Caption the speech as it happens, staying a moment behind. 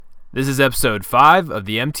This is episode 5 of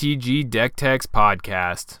the MTG Deck Techs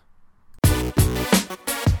podcast.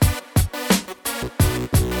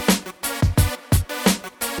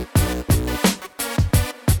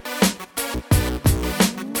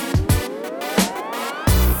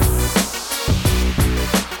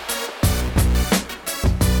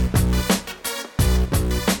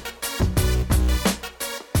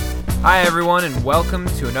 Hi everyone, and welcome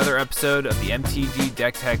to another episode of the MTG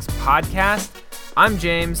Deck Techs podcast. I'm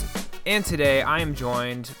James, and today I am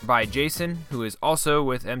joined by Jason, who is also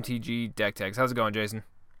with MTG Deck Techs. How's it going, Jason?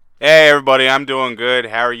 Hey everybody, I'm doing good.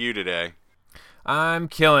 How are you today? I'm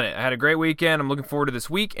killing it. I had a great weekend. I'm looking forward to this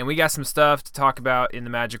week, and we got some stuff to talk about in the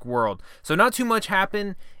Magic world. So not too much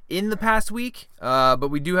happened in the past week, but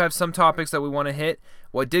we do have some topics that we want to hit.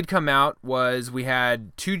 What did come out was we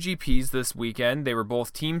had 2 GPs this weekend. They were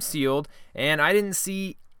both team sealed, and I didn't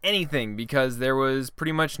see anything because there was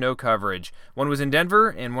pretty much no coverage. One was in Denver,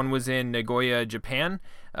 and one was in Nagoya, Japan.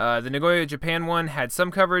 The Nagoya, Japan one had some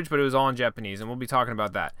coverage, but it was all in Japanese, and we'll be talking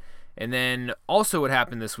about that. And then also what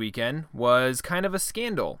happened this weekend was kind of a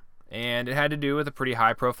scandal, and it had to do with a pretty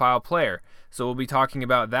high-profile player. So we'll be talking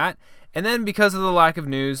about that. And then because of the lack of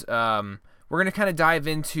news, we're going to kind of dive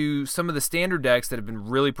into some of the standard decks that have been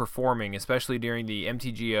really performing, especially during the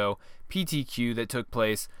MTGO PTQ that took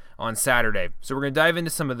place on Saturday. So we're going to dive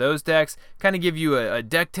into some of those decks, kind of give you a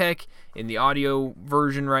deck tech in the audio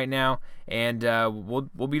version right now, and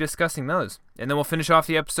we'll be discussing those. And then we'll finish off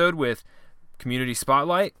the episode with Community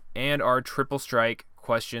Spotlight and our Triple Strike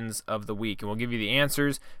questions of the week. And we'll give you the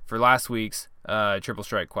answers for last week's Triple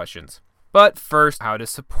Strike questions. But first, how to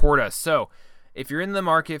support us. So if you're in the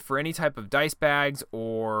market for any type of dice bags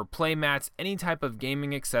or play mats, any type of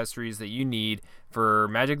gaming accessories that you need for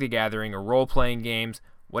Magic the Gathering or role-playing games,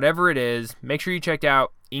 whatever it is, make sure you check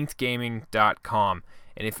out inkedgaming.com.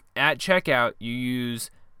 And if at checkout you use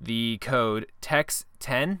the code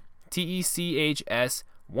TECHS10,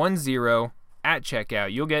 TECHS10 at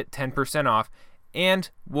checkout, you'll get 10% off, and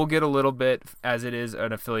we'll get a little bit as it is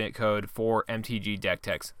an affiliate code for MTG Deck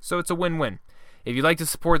Techs. So it's a win-win. If you'd like to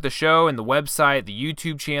support the show and the website, the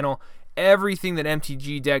YouTube channel, everything that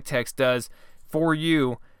MTG Deck Techs does for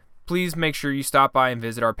you, please make sure you stop by and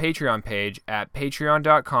visit our Patreon page at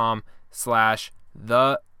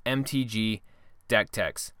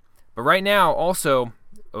patreon.com/themtgdecktechs. But right now, also,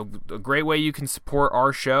 a great way you can support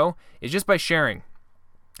our show is just by sharing.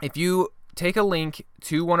 If you take a link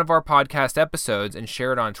to one of our podcast episodes and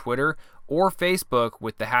share it on Twitter or Facebook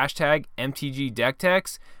with the hashtag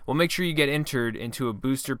MTGDeckTechs, we'll make sure you get entered into a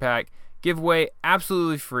booster pack giveaway,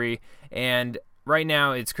 absolutely free. And right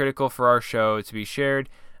now, it's critical for our show to be shared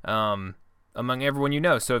among everyone you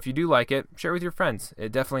know. So if you do like it, share it with your friends.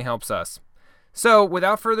 It definitely helps us. So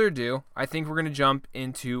without further ado, I think we're going to jump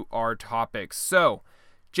into our topics. So,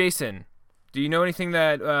 Jason, do you know anything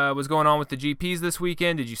that was going on with the GPs this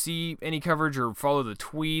weekend? Did you see any coverage or follow the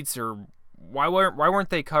tweets, or why weren't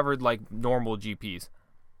they covered like normal GPs?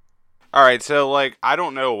 All right, so I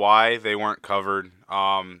don't know why they weren't covered.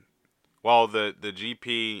 Well, the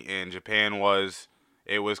GP in Japan was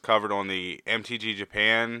covered on the MTG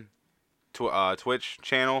Japan Twitch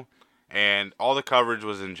channel, and all the coverage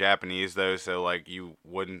was in Japanese though, so you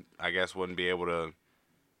wouldn't be able to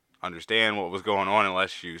understand what was going on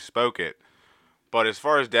unless you spoke it. But as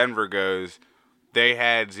far as Denver goes, they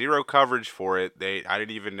had zero coverage for it. I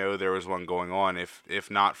didn't even know there was one going on.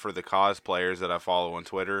 If not for the cosplayers that I follow on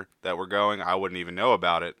Twitter that were going, I wouldn't even know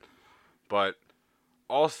about it. But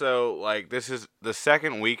also, this is the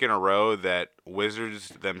second week in a row that Wizards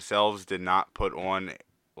themselves did not put on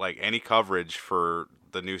any coverage for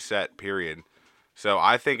the new set, period. So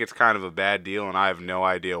I think it's kind of a bad deal, and I have no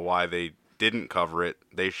idea why they didn't cover it.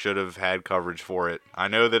 They should have had coverage for it. I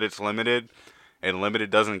know that it's limited, and limited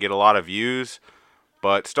doesn't get a lot of views,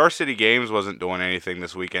 but Star City Games wasn't doing anything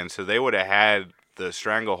this weekend, so they would have had the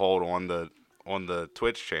stranglehold on the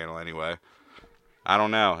Twitch channel anyway. I don't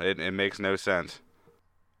know. It makes no sense.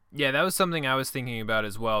 Yeah, that was something I was thinking about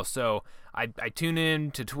as well. So I tune in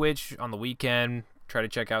to Twitch on the weekend, try to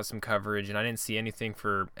check out some coverage, and I didn't see anything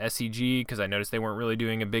for SCG because I noticed they weren't really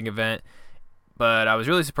doing a big event. But I was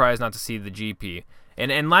really surprised not to see the GP.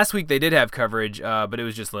 And last week they did have coverage, but it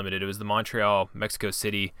was just limited. It was the Montreal, Mexico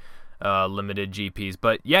City limited GPs.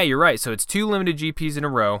 But yeah, you're right. So it's 2 limited GPs in a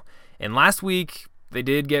row. And last week they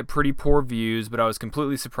did get pretty poor views, but I was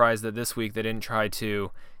completely surprised that this week they didn't try to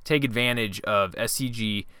take advantage of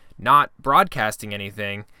SCG not broadcasting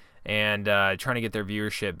anything and trying to get their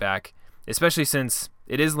viewership back, especially since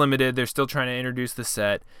it is limited. They're still trying to introduce the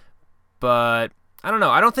set. But I don't know.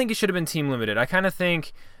 I don't think it should have been team limited. I kind of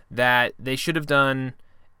think that they should have done...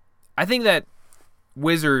 I think that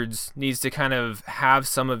Wizards needs to kind of have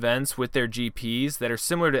some events with their GPs that are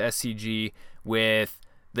similar to SCG with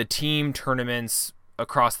the team tournaments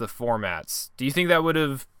across the formats. Do you think that would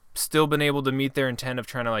have still been able to meet their intent of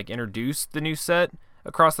trying to like introduce the new set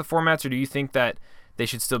across the formats, or do you think that they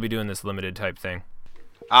should still be doing this limited type thing?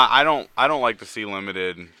 I don't like to see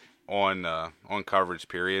limited on coverage.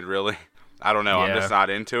 Period. Really, I don't know. I'm Yeah. just not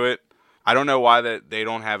into it. I don't know why that they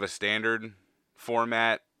don't have a standard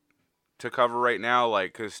format to cover right now.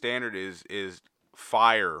 Like, cause standard is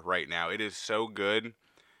fire right now. It is so good,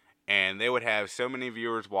 and they would have so many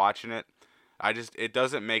viewers watching it. It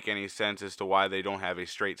doesn't make any sense as to why they don't have a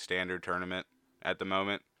straight standard tournament at the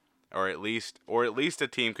moment, or at least a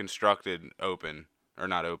team constructed open, or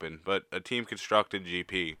not open, but a team constructed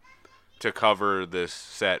GP to cover this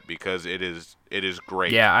set, because it is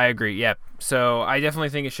great. Yeah, I agree. Yeah. So I definitely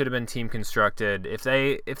think it should have been team constructed. If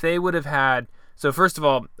they would have had, so first of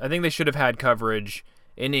all, I think they should have had coverage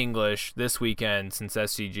in English this weekend since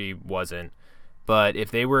SCG wasn't. But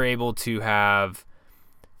if they were able to have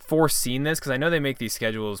foreseen this, because I know they make these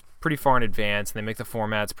schedules pretty far in advance and they make the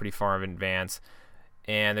formats pretty far in advance,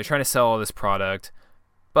 and they're trying to sell all this product.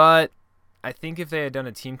 But I think if they had done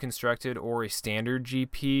a team constructed or a standard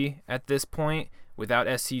GP at this point without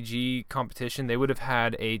SCG competition, they would have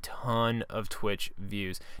had a ton of Twitch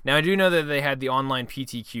views. Now, I do know that they had the online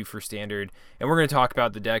PTQ for standard, and we're going to talk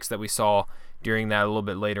about the decks that we saw during that a little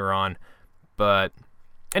bit later on. But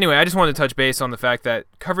anyway, I just wanted to touch base on the fact that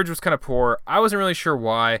coverage was kind of poor. I wasn't really sure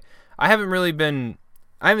why. I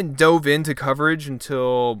haven't dove into coverage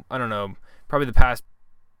until, I don't know, probably the past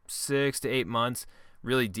 6 to 8 months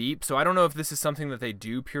really deep. So I don't know if this is something that they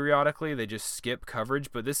do periodically. They just skip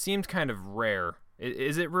coverage, but this seems kind of rare.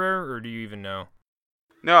 Is it rare, or do you even know?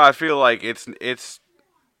 No, I feel like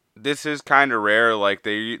this is kind of rare. Like,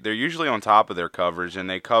 they're usually on top of their coverage, and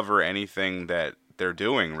they cover anything that they're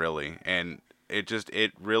doing, really. And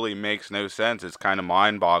it really makes no sense. It's kind of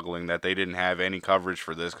mind-boggling that they didn't have any coverage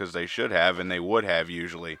for this, because they should have, and they would have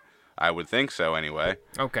usually. I would think so anyway.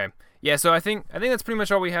 Okay. Yeah, so I think that's pretty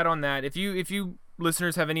much all we had on that. If you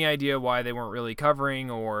listeners have any idea why they weren't really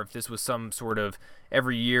covering, or if this was some sort of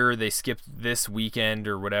every year they skipped this weekend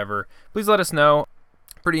or whatever, please let us know.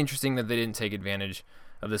 Pretty interesting that they didn't take advantage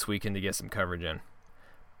of this weekend to get some coverage in.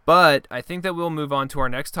 But I think that we'll move on to our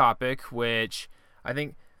next topic, which I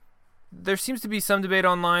think there seems to be some debate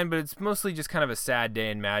online, but it's mostly just kind of a sad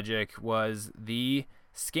day in Magic, was the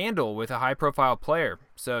scandal with a high-profile player.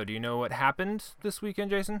 So do you know what happened this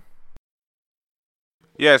weekend, Jason?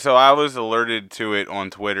 Yeah, so I was alerted to it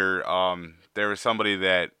on Twitter. There was somebody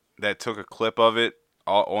that took a clip of it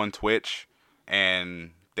on Twitch,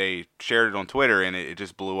 and they shared it on Twitter, and it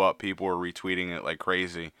just blew up. People were retweeting it like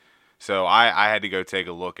crazy. So I had to go take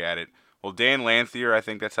a look at it. Well, Dan Lanthier, I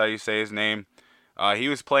think that's how you say his name, he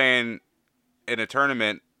was playing in a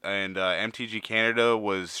tournament, and MTG Canada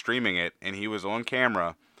was streaming it, and he was on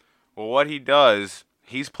camera. Well, what he does,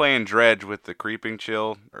 he's playing Dredge with the Creeping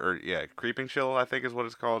Chill, Creeping Chill, I think is what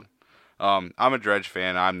it's called. I'm a Dredge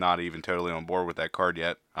fan. I'm not even totally on board with that card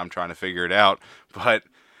yet. I'm trying to figure it out. But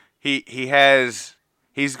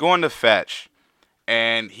he's going to fetch,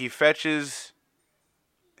 and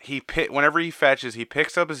whenever he fetches, he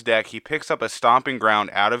picks up his deck. He picks up a Stomping Ground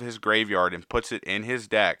out of his graveyard and puts it in his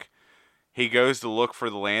deck. He goes to look for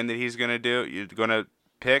the land that he's going to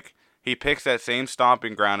pick. He picks that same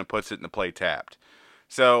Stomping Ground and puts it into play tapped.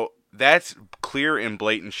 So that's clear and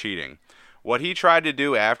blatant cheating. What he tried to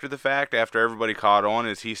do after the fact, after everybody caught on,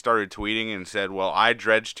 is he started tweeting and said, well, I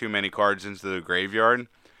dredged too many cards into the graveyard,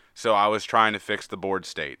 so I was trying to fix the board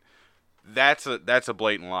state. That's a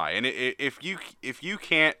blatant lie. And if you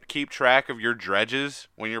can't keep track of your dredges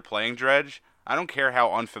when you're playing Dredge, I don't care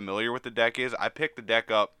how unfamiliar with the deck is. I picked the deck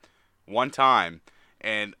up one time,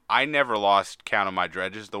 and I never lost count of my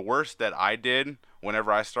dredges. The worst that I did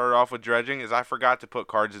whenever I started off with dredging is I forgot to put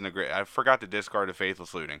cards in the I forgot to discard a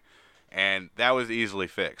Faithless Looting, and that was easily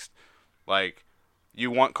fixed. Like,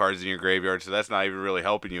 you want cards in your graveyard, so that's not even really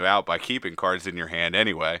helping you out by keeping cards in your hand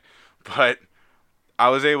anyway. But I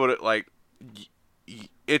was able to,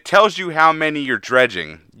 it tells you how many you're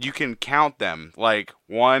dredging. You can count them,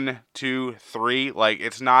 1, 2, 3.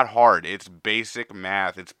 It's not hard. It's basic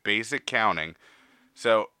math. It's basic counting.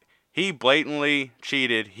 So he blatantly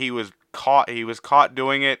cheated. He was caught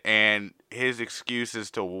doing it, and his excuse as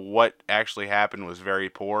to what actually happened was very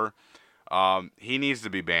poor. He needs to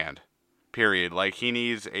be banned. Period. He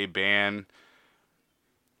needs a ban.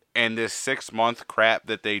 And this 6-month crap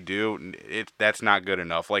that they do, that's not good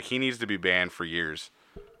enough. He needs to be banned for years.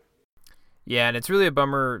 Yeah, and it's really a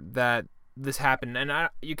bummer that this happened, and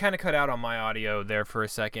you kind of cut out on my audio there for a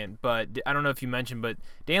second, but I don't know if you mentioned, but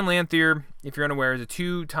Dan Lanthier, if you're unaware, is a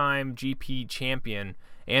 2-time GP champion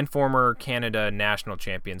and former Canada national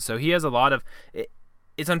champion. So he has a lot of.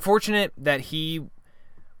 It's unfortunate that he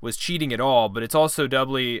was cheating at all, but it's also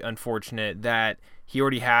doubly unfortunate that he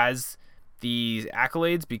already has these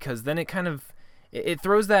accolades, because then it kind of it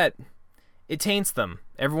throws that. It taints them.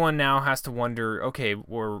 Everyone now has to wonder, okay,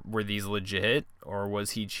 were these legit, or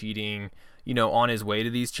was he cheating, on his way to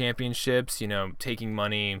these championships, taking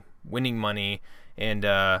money, winning money, and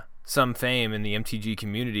some fame in the MTG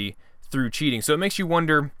community through cheating. So it makes you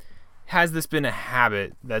wonder, has this been a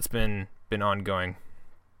habit that's been ongoing?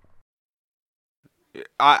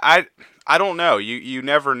 I don't know. You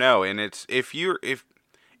never know, and it's if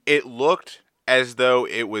it looked as though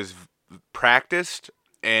it was practiced,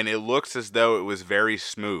 and it looks as though it was very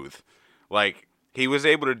smooth. Like, he was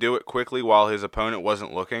able to do it quickly while his opponent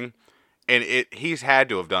wasn't looking, and he's had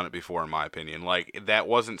to have done it before, in my opinion. Like, that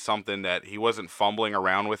wasn't something that he wasn't fumbling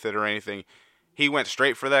around with it or anything. He went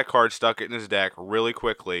straight for that card, stuck it in his deck really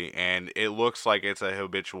quickly, and it looks like it's a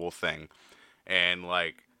habitual thing. And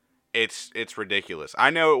like, it's ridiculous.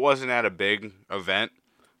 I know it wasn't at a big event,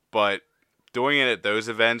 but doing it at those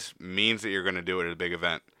events means that you're going to do it at a big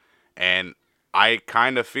event. And I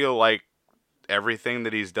kind of feel like everything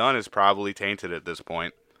that he's done is probably tainted at this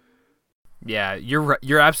point. Yeah,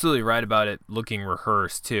 you're absolutely right about it looking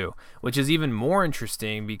rehearsed too, which is even more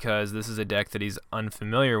interesting because this is a deck that he's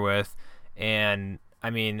unfamiliar with, and I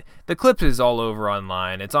mean the clip is all over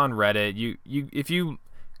online. It's on Reddit. You if you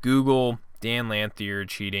Google Dan Lanthier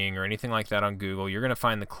cheating or anything like that on Google, you're gonna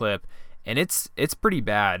find the clip, and it's pretty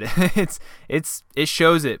bad. it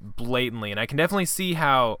shows it blatantly, and I can definitely see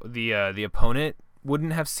how the opponent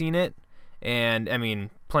wouldn't have seen it. And I mean,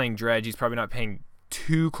 playing Dredge, he's probably not paying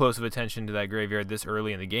too close of attention to that graveyard this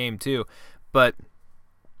early in the game too, but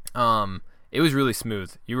it was really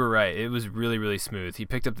smooth. You were right. It was really, really smooth. He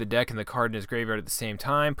picked up the deck and the card in his graveyard at the same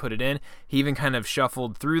time, put it in. He even kind of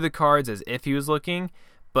shuffled through the cards as if he was looking.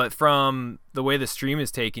 But from the way the stream is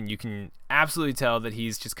taken, you can absolutely tell that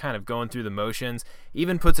he's just kind of going through the motions.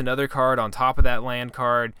 Even puts another card on top of that land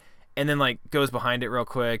card, and then like goes behind it real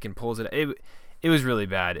quick and pulls it. It was really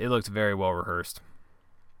bad. It looked very well rehearsed.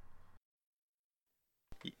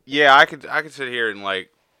 Yeah, I could sit here and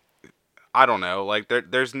like, I don't know, like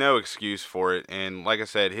there's no excuse for it. And like I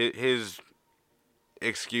said, his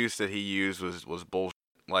excuse that he used was bullshit.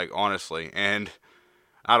 Like, honestly, and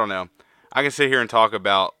I don't know. I can sit here and talk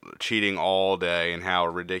about cheating all day and how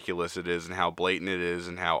ridiculous it is and how blatant it is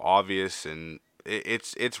and how obvious, and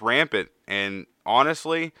it's rampant. And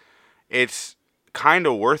honestly, it's kind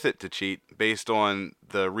of worth it to cheat based on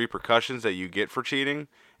the repercussions that you get for cheating.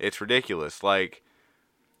 It's ridiculous. Like,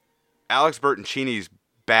 Alex Bertoncini's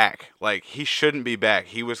back. Like, he shouldn't be back.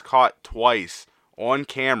 He was caught twice on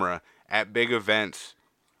camera at big events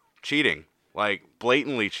cheating, like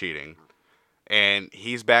blatantly cheating. And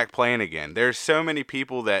he's back playing again. There's so many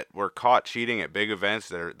people that were caught cheating at big events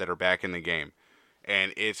that are back in the game,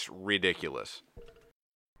 and it's ridiculous.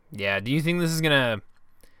 Yeah, do you think this is gonna,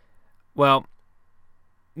 well,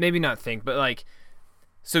 maybe not think, but like,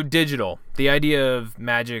 so digital, the idea of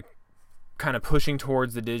Magic kind of pushing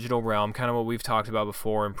towards the digital realm, kind of what we've talked about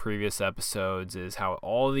before in previous episodes, is how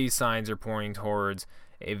all these signs are pointing towards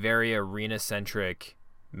a very arena-centric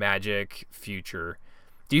Magic future.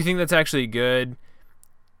 Do you think that's actually good,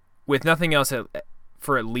 with nothing else,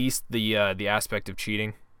 for at least the aspect of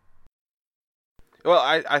cheating? Well,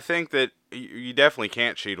 I think that you definitely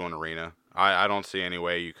can't cheat on Arena. I don't see any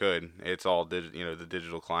way you could. It's all the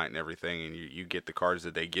digital client and everything, and you get the cards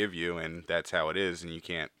that they give you, and that's how it is, and you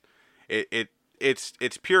can't.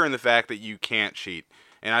 It's pure in the fact that you can't cheat,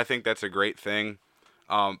 and I think that's a great thing.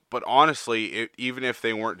 But honestly, even if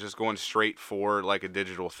they weren't just going straight for like a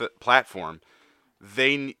digital platform,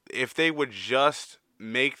 if they would just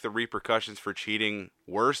make the repercussions for cheating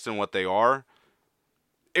worse than what they are,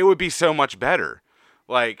 it would be so much better.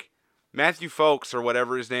 Like, Matthew Folks, or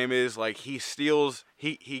whatever his name is, like, he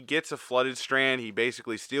gets a flooded strand. He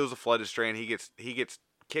basically steals a flooded strand. He gets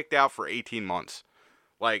kicked out for 18 months.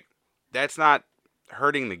 Like, that's not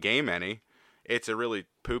hurting the game any. It's a really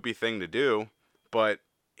poopy thing to do, but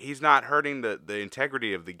he's not hurting the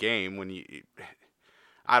integrity of the game when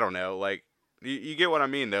I don't know, like, you get what I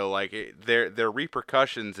mean, though. Like, their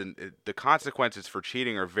repercussions and the consequences for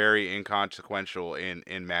cheating are very inconsequential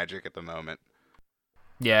in Magic at the moment.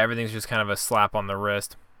 Yeah, everything's just kind of a slap on the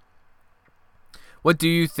wrist. What do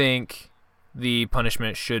you think the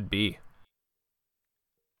punishment should be?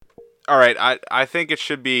 All right, I think it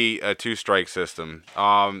should be a 2-strike system.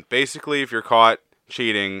 Basically, if you're caught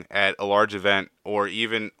cheating at a large event or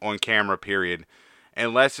even on camera, period,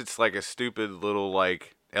 unless it's like a stupid little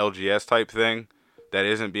like LGS type thing that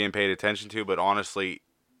isn't being paid attention to. But honestly,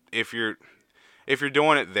 if you're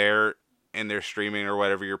doing it there and they're streaming or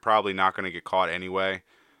whatever, you're probably not going to get caught anyway.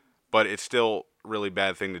 But it's still a really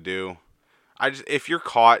bad thing to do. If you're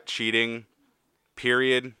caught cheating,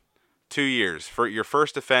 period, 2 years for your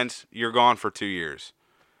first offense, you're gone for 2 years.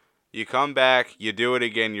 You come back, you do it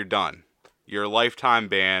again, you're done. Your lifetime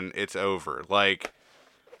ban, it's over. Like,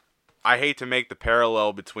 I hate to make the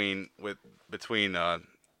parallel between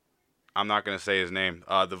I'm not gonna say his name,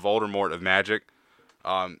 the Voldemort of Magic.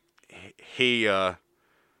 He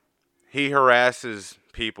harasses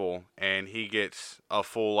people and he gets a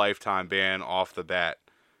full lifetime ban off the bat,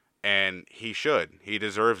 and he should. He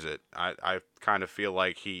deserves it. I kind of feel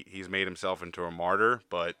like he's made himself into a martyr,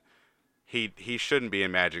 but he shouldn't be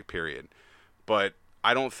in Magic, period. But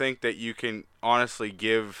I don't think that you can't honestly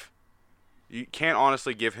give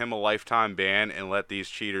him a lifetime ban and let these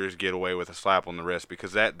cheaters get away with a slap on the wrist,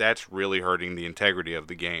 because that's really hurting the integrity of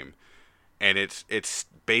the game. And it's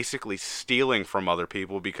basically stealing from other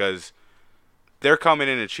people, because they're coming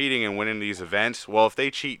in and cheating and winning these events. Well, if they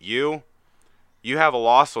cheat you have a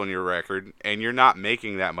loss on your record, and you're not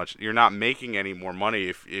making that much. You're not making any more money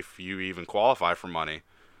if you even qualify for money.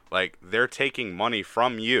 Like, they're taking money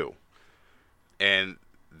from you, and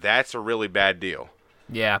that's a really bad deal.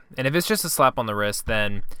 Yeah, and if it's just a slap on the wrist,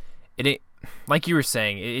 then it like you were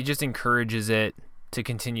saying, it just encourages it to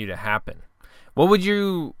continue to happen. What would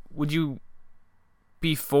you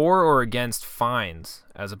be for or against fines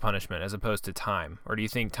as a punishment as opposed to time? Or do you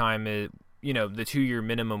think time is, the 2-year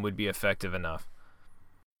minimum would be effective enough?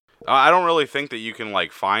 I don't really think that you can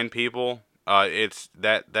like fine people.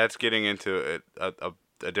 That's getting into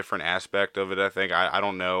a different aspect of it. I think I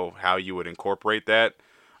don't know how you would incorporate that.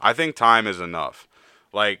 I think time is enough.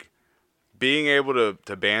 Like, being able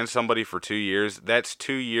to ban somebody for 2 years, that's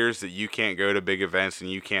 2 years that you can't go to big events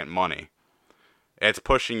and you can't money. It's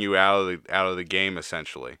pushing you out of the game,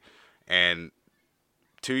 essentially. And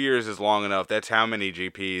 2 years is long enough. That's how many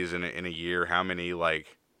GPs in a year, how many,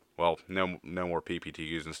 like, well, no more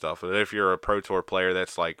PPTQs and stuff. But if you're a Pro Tour player,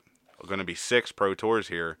 that's like going to be 6 Pro Tours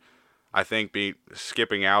here. I think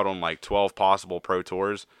skipping out on like 12 possible Pro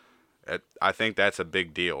Tours, I think that's a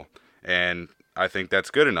big deal. And I think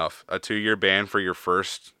that's good enough. A 2-year ban for your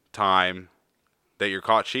first time that you're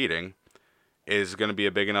caught cheating is going to be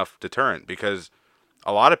a big enough deterrent, because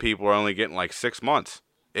a lot of people are only getting like 6 months,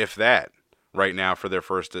 if that, right now for their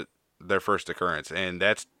first occurrence, and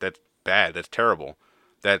that's bad. That's terrible.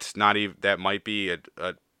 That's not even. That might be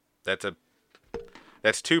that's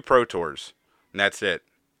 2 Pro Tours, and that's it.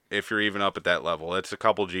 If you're even up at that level, it's a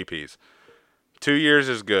couple GPs. 2 years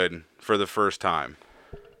is good for the first time.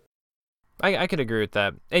 I could agree with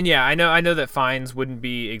that. And yeah, I know that fines wouldn't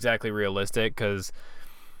be exactly realistic, because,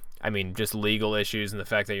 I mean, just legal issues and the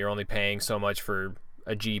fact that you're only paying so much for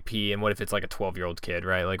a GP, and what if it's like a 12-year-old kid,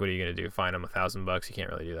 right? Like, what are you going to do? Fine them $1,000? You can't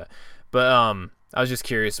really do that. But I was just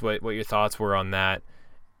curious what your thoughts were on that.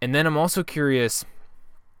 And then I'm also curious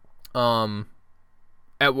at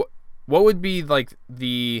what would be like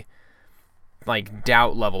the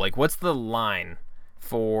doubt level? Like, what's the line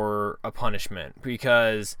for a punishment?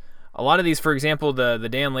 Because a lot of these, for example, the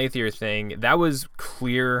Dan Lathier thing, that was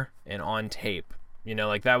clear and on tape.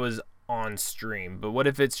 Like, that was on stream. But what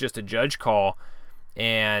if it's just a judge call?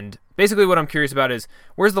 And basically what I'm curious about is,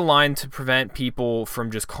 where's the line to prevent people from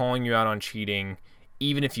just calling you out on cheating,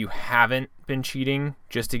 even if you haven't been cheating,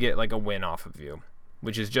 just to get like a win off of you,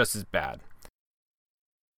 which is just as bad.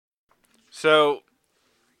 So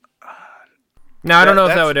now, I don't know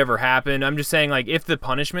if that would ever happen. I'm just saying, like, if the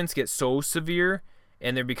punishments get so severe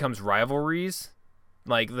and there becomes rivalries,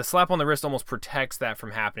 like, the slap on the wrist almost protects that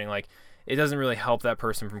from happening. Like, it doesn't really help that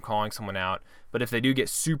person from calling someone out. But if they do get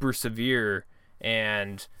super severe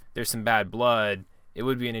and there's some bad blood, it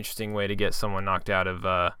would be an interesting way to get someone knocked out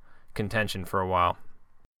of contention for a while.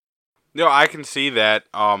 No, I can see that.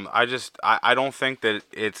 I don't think that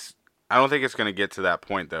it's going to get to that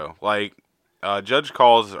point, though. Like, judges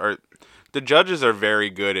are very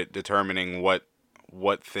good at determining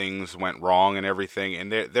what things went wrong and everything,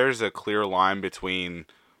 and there's a clear line between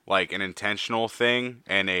like an intentional thing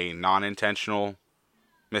and a non-intentional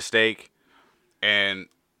mistake. And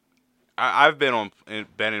I've been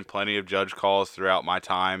in plenty of judge calls throughout my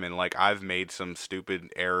time, and like, I've made some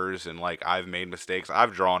stupid errors, and like, I've made mistakes.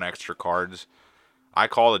 I've drawn extra cards. I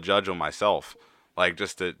call the judge on myself, like,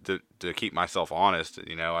 just to keep myself honest.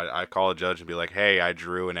 I call a judge and be like, hey, I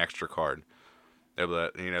drew an extra card.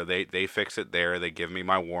 They fix it there. They give me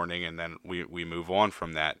my warning, and then we move on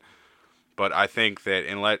from that. But I think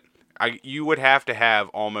that you would have to have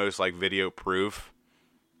almost like video proof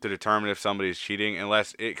to determine if somebody's cheating,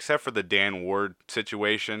 except for the Dan Ward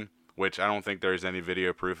situation, which I don't think there's any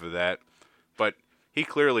video proof of that. But he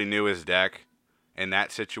clearly knew his deck in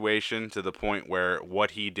that situation to the point where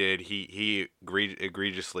what he did, he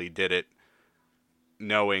egregiously did it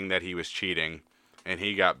knowing that he was cheating, and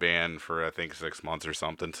he got banned for I think 6 months or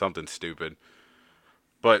something stupid.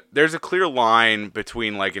 But there's a clear line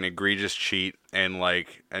between like an egregious cheat and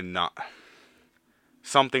not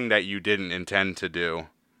something that you didn't intend to do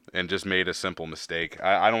and just made a simple mistake.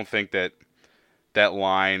 I don't think that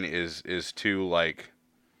line is too like.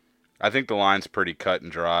 I think the line's pretty cut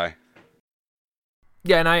and dry.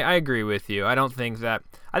 Yeah, and I agree with you. I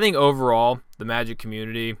think overall the Magic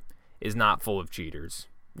community is not full of cheaters.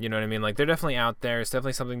 You know what I mean? Like, they're definitely out there. It's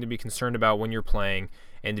definitely something to be concerned about when you're playing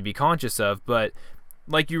and to be conscious of. But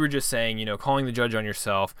like you were just saying, you know, calling the judge on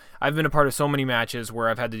yourself. I've been a part of so many matches where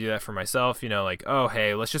I've had to do that for myself. You know, like, oh,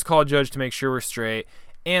 hey, let's just call a judge to make sure we're straight.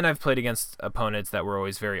 And I've played against opponents that were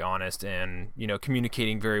always very honest and, you know,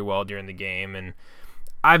 communicating very well during the game. And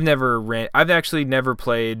I've actually never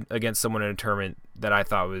played against someone in a tournament that I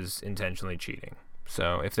thought was intentionally cheating.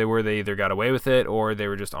 So if they were, they either got away with it or they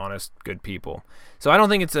were just honest, good people. So I don't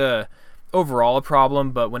think it's overall a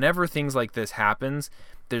problem, but whenever things like this happens,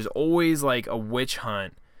 there's always like a witch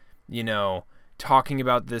hunt, you know, talking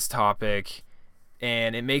about this topic,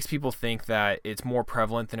 and it makes people think that it's more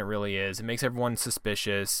prevalent than it really is. It makes everyone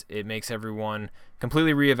suspicious. It makes everyone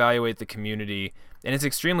completely reevaluate the community, and it's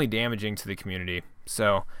extremely damaging to the community.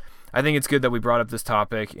 So I think it's good that we brought up this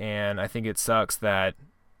topic, and I think it sucks that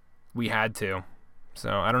we had to. So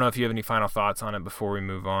I don't know if you have any final thoughts on it before we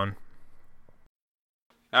move on.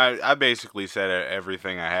 I basically said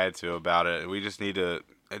everything I had to about it. We just need to.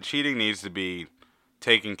 Cheating needs to be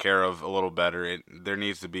taken care of a little better. There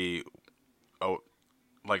needs to be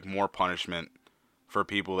more punishment for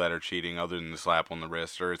people that are cheating other than the slap on the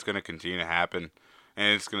wrist, or it's going to continue to happen,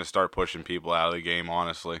 and it's going to start pushing people out of the game,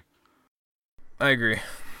 honestly. I agree.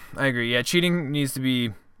 Yeah, cheating needs to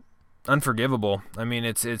be unforgivable. I mean,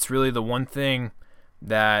 it's really the one thing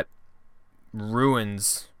that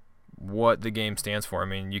ruins what the game stands for. I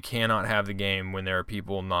mean, you cannot have the game when there are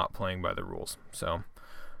people not playing by the rules. So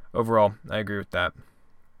overall, I agree with that.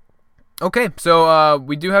 Okay, so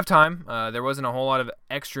we do have time. There wasn't a whole lot of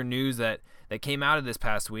extra news that came out of this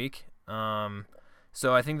past week.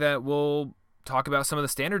 So I think that we'll talk about some of the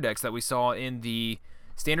standard decks that we saw in the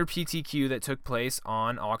standard PTQ that took place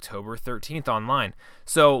on October 13th online.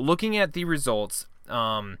 So looking at the results,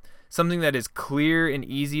 something that is clear and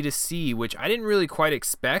easy to see, which I didn't really quite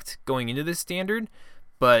expect going into this standard,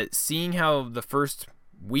 but seeing how the first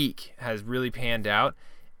week has really panned out,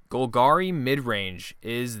 Golgari Midrange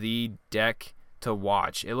is the deck to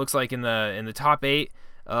watch. It looks like in the top 8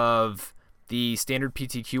 of the standard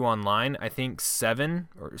PTQ online, I think 6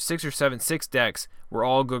 decks were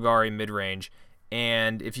all Golgari Midrange.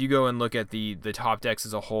 And if you go and look at the top decks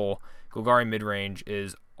as a whole, Golgari Midrange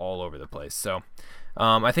is all over the place. So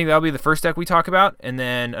I think that'll be the first deck we talk about. And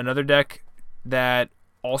then another deck that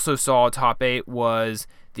also saw top 8 was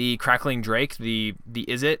the Crackling Drake, the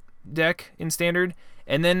Izzet deck in standard.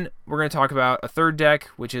 And then we're going to talk about a third deck,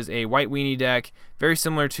 which is a White Weenie deck, very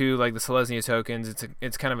similar to like the Selesnya tokens.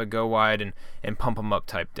 It's kind of a go wide and pump them up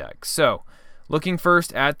type deck. So looking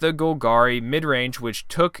first at the Golgari Midrange, which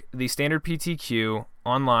took the standard PTQ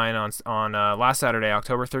online on last Saturday,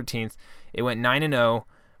 October 13th. It went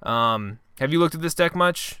 9-0. Have you looked at this deck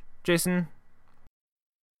much, Jason?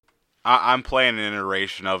 I'm playing an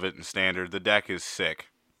iteration of it in standard. The deck is sick.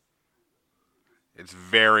 It's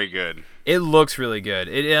very good. It looks really good.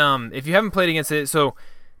 If you haven't played against it, so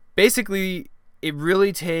basically it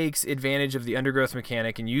really takes advantage of the Undergrowth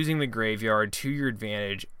mechanic and using the graveyard to your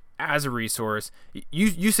advantage as a resource.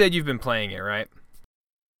 You said you've been playing it, right?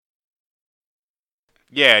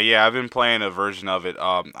 Yeah, I've been playing a version of it.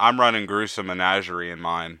 I'm running Gruesome Menagerie in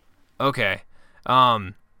mine. Okay.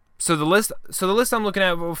 So the list I'm looking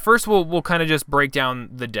at, well, first we'll kind of just break down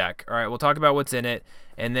the deck. All right, we'll talk about what's in it,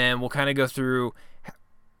 and then we'll kind of go through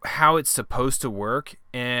how it's supposed to work,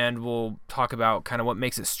 and we'll talk about kind of what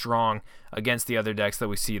makes it strong against the other decks that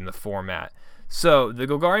we see in the format. So the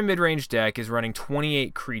Golgari Midrange deck is running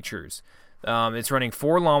 28 creatures. It's running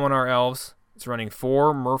 4 Laminar Elves. It's running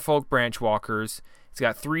 4 Merfolk Branchwalkers. It's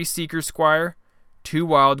got 3 Seeker Squire, 2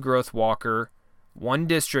 Wild Growth Walker, 1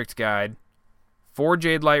 District Guide, 4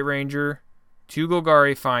 Jade Light Ranger, 2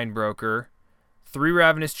 Golgari Find Broker, 3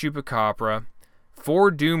 Ravenous Chupacabra, 4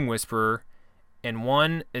 Doom Whisperer, and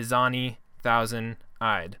 1 Izani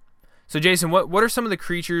Thousand-Eyed. So Jason, what are some of the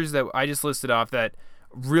creatures that I just listed off that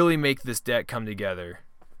really make this deck come together.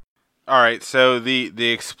 All right, so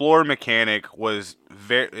the Explore mechanic was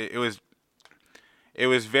very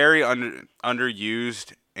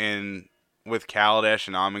underused in with Kaladesh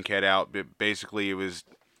and Amonkhet out. But basically, it was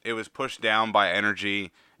pushed down by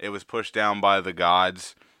energy. It was pushed down by the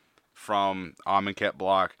gods from Amonkhet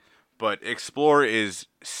block. But Explore is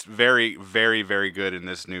very, very, very good in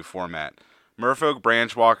this new format. Merfolk,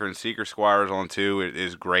 Branchwalker, and Seeker Squires on 2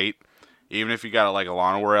 is great. Even if you got like a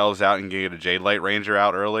Llanowar Elves out and get a Jade Light Ranger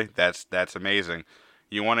out early, that's amazing.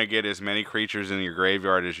 You want to get as many creatures in your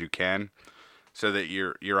graveyard as you can, so that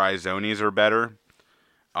your Izonies are better.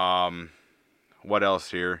 What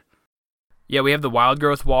else here? Yeah, we have the Wild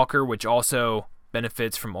Growth Walker, which also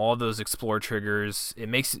benefits from all those Explore triggers. It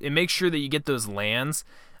makes sure that you get those lands,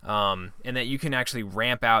 and that you can actually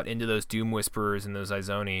ramp out into those Doom Whisperers and those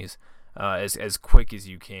Izonies as quick as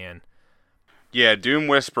you can. Yeah, Doom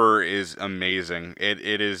Whisper is amazing.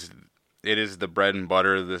 It is the bread and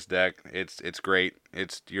butter of this deck. It's great.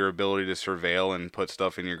 It's your ability to surveil and put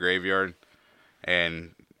stuff in your graveyard,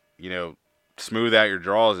 and smooth out your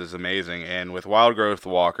draws is amazing. And with Wild Growth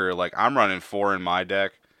Walker, like I'm running 4 in my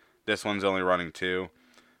deck. This one's only running 2.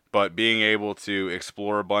 But being able to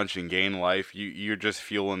explore a bunch and gain life, you're just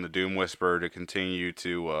fueling the Doom Whisperer to continue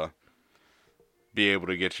to be able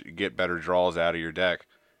to get better draws out of your deck.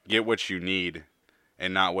 Get what you need,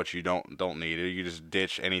 and not what you don't need. You just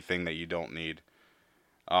ditch anything that you don't need.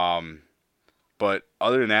 But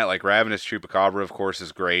other than that, like Ravenous Chupacabra, of course,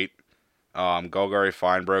 is great. Golgari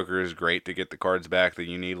Finebroker is great to get the cards back that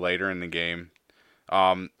you need later in the game.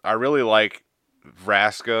 I really like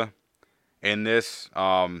Vraska in this.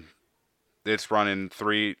 It's running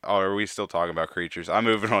 3. Oh, are we still talking about creatures? I'm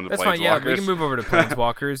moving on to Planeswalkers. That's fine, yeah, we can move over to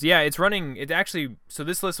Planeswalkers. Yeah, it's running, so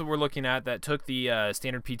this list that we're looking at that took the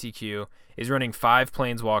standard PTQ is running 5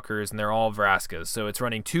 Planeswalkers, and they're all Vraskas. So it's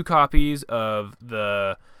running 2 copies of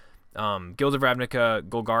the Guild of Ravnica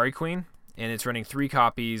Golgari Queen, and it's running 3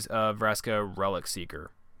 copies of Vraska Relic Seeker.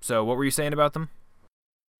 So what were you saying about them?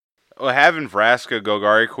 Well, having Vraska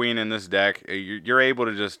Golgari Queen in this deck, you're able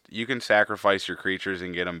to you can sacrifice your creatures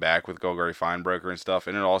and get them back with Golgari Finebroker and stuff,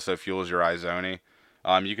 and it also fuels your Izoni.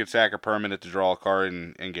 You can sack a permanent to draw a card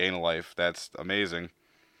and gain a life. That's amazing.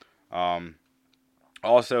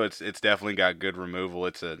 Also, it's definitely got good removal.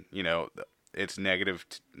 It's it's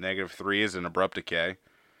 -3 is an Abrupt Decay,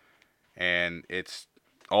 and its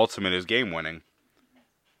ultimate is game winning.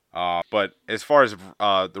 But as far as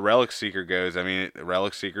the Relic Seeker goes, I mean,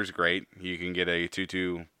 Relic Seeker's great. You can get a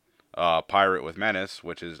 2/2 pirate with Menace,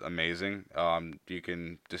 which is amazing. You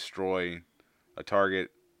can destroy a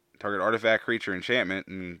target artifact, creature, enchantment,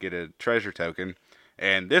 and get a treasure token.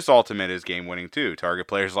 And this ultimate is game winning too. Target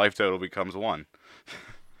player's life total becomes 1.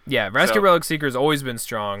 Yeah, Vraska Relic Seeker has always been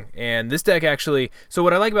strong, and this deck actually. So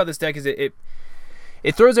what I like about this deck is it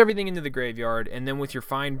throws everything into the graveyard, and then with your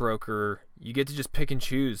Finebroker, you get to just pick and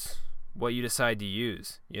choose what you decide to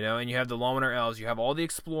use, and you have the Llanowar Elves, you have all the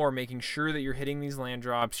Explore, making sure that you're hitting these land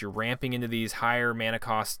drops, you're ramping into these higher mana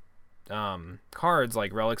cost cards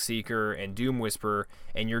like Relic Seeker and Doom Whisper,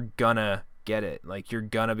 and you're gonna get it. Like, you're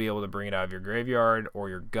gonna be able to bring it out of your graveyard, or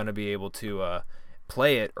you're gonna be able to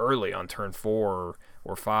play it early on turn 4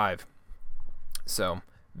 or 5. So,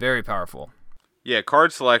 very powerful. Yeah,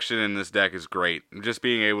 card selection in this deck is great. Just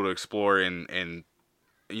being able to explore and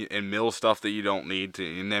mill stuff that you don't need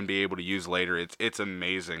to, and then be able to use later. It's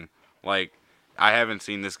amazing. Like, I haven't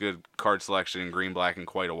seen this good card selection in Green Black in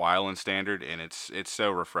quite a while in Standard, and it's so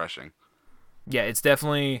refreshing. Yeah, it's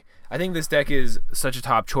definitely. I think this deck is such a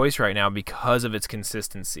top choice right now because of its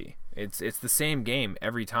consistency. It's the same game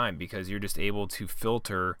every time because you're just able to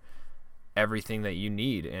filter everything that you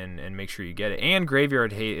need and make sure you get it. And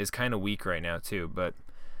Graveyard Hate is kind of weak right now too, but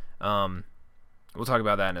we'll talk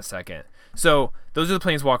about that in a second. So those are the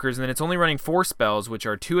Planeswalkers, and then it's only running 4 spells, which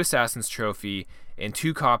are 2 Assassin's Trophy and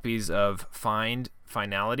 2 copies of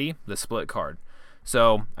Finality, the split card.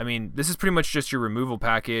 So, I mean, this is pretty much just your removal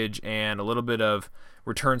package and a little bit of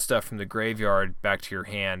return stuff from the graveyard back to your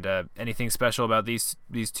hand. Anything special about these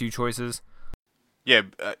 2 choices? Yeah,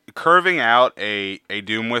 curving out a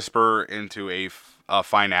Doom Whisper into a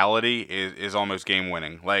Finality is almost game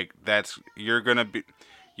winning. Like, you're gonna be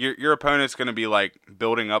your opponent's gonna be like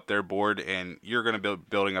building up their board, and you're gonna be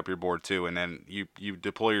building up your board too. And then you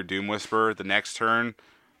deploy your Doom Whisper. The next turn,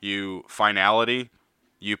 you Finality.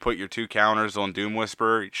 You put your 2 counters on Doom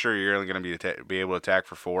Whisper. Sure, you're only gonna be able to attack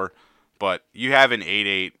for 4, but you have an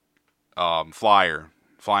 8/8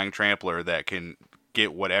 flying trampler that can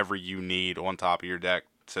get whatever you need on top of your deck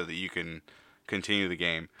so that you can continue the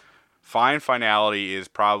game. Finality is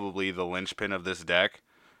probably the linchpin of this deck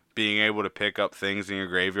being able to pick up things in your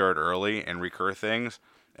graveyard early and recur things,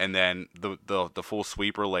 and then the full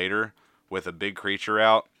sweeper later with a big creature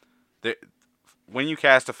out. When you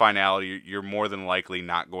cast a finality, you're more than likely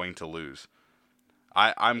not going to lose.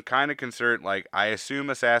 I'm kind of concerned. Like, I assume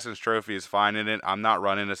Assassin's Trophy is fine in it. I'm not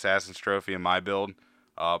running Assassin's Trophy in my build.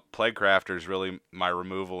 Plaguecrafter is really my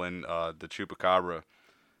removal in the Chupacabra.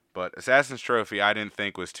 But Assassin's Trophy I didn't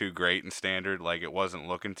think was too great in Standard. Like, it wasn't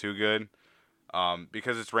looking too good.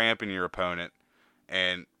 Because it's ramping your opponent.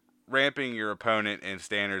 And ramping your opponent in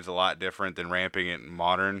Standard is a lot different than ramping it in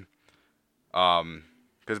Modern.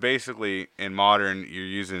 Because basically in Modern you're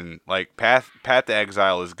using, like, Path to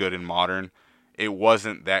Exile is good in Modern. It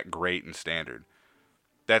wasn't that great in Standard.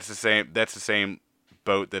 That's the same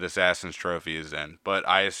boat that Assassin's Trophy is in. But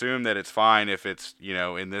I assume that it's fine if it's,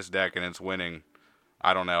 in this deck and it's winning.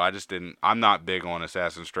 I don't know. I'm not big on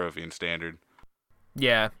Assassin's Trophy in Standard.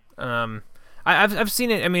 Yeah. I've seen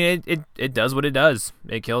it. I mean, it does what it does.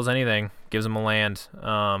 It kills anything. Gives them a land.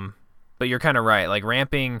 But you're kind of right. Like,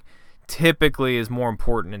 ramping typically is more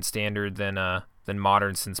important in Standard than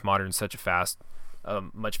Modern, since Modern's such a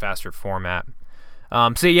much faster format.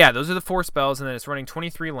 So yeah, those are the 4 spells, and then it's running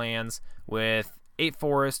 23 lands with 8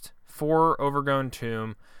 forest, 4 overgrown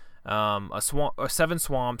tomb, 7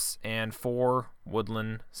 swamps, and 4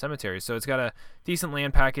 woodland cemeteries. So it's got a decent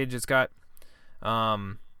land package. It's got a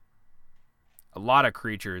lot of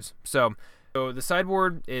creatures. So the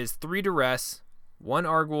sideboard is 3 Duress, 1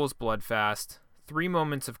 Arguel's Bloodfast, 3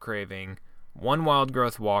 Moments of Craving, 1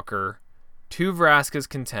 Wildgrowth Walker, 2 Vraska's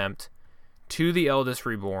Contempt, 2 The Eldest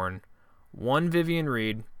Reborn, 1 Vivian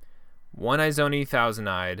Reed, 1 Izoni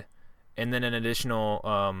Thousand-Eyed, and then an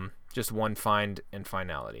additional just 1 Find and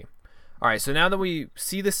Finality. All right, so now that we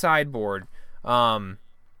see the sideboard,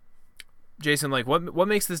 Jason, like, what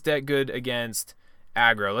makes this deck good against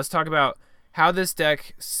aggro? Let's talk about how this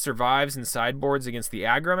deck survives in sideboards against the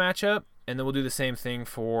aggro matchup, and then we'll do the same thing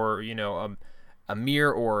for a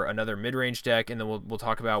mirror or another mid-range deck, and then we'll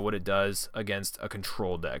talk about what it does against a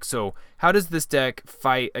control deck. So how does this deck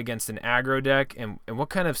fight against an aggro deck, and what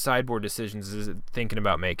kind of sideboard decisions is it thinking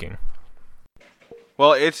about making?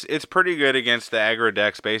 Well, it's pretty good against the aggro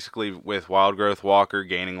decks, basically with Wildgrowth Walker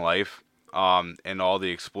gaining life, and all the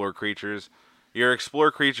Explore creatures. Your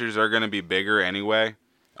Explore creatures are going to be bigger anyway,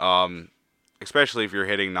 especially if you're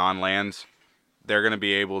hitting non-lands. They're going to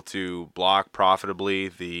be able to block profitably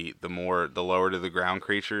the lower to the ground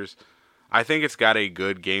creatures. I think it's got a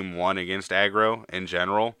good game 1 against aggro in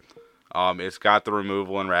general. It's got the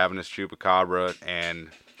removal in Ravenous Chupacabra and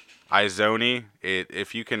Izoni.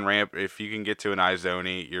 If you can get to an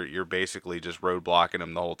Izoni, you're basically just road blocking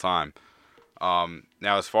them the whole time.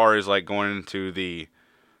 Now, as far as like going into the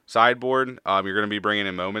sideboard, you're going to be bringing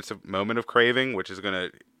in Moment of Craving, which is going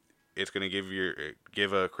to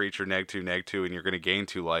give a creature -2/-2, and you're going to gain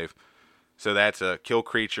 2 life. So that's a kill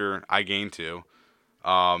creature. I gain 2.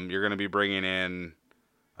 You're going to be bringing in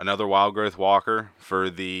another Wildgrowth Walker for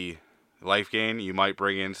the life gain. You might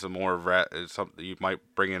bring in some more you might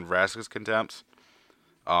bring in Vraska's Contempt.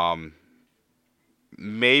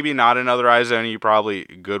 Maybe not another Izoni. You're probably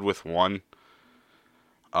good with 1.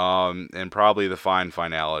 And probably the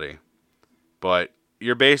Finality. But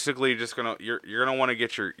you're basically just gonna want to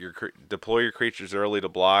get your deploy your creatures early to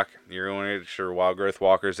block. You're going to make sure Wildgrowth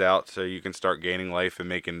Walker's out so you can start gaining life and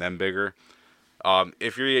making them bigger.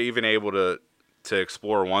 If you're even able to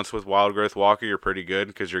explore once with Wildgrowth Walker, you're pretty good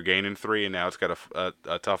because you're gaining 3, and now it's got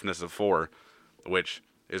a toughness of 4, which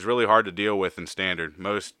is really hard to deal with in Standard.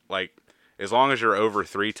 Most, like, as long as you're over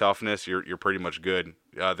 3 toughness, you're pretty much good.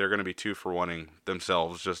 They're going to be 2-for-1ing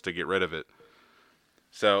themselves just to get rid of it.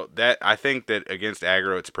 So that, I think that against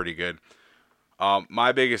aggro, it's pretty good.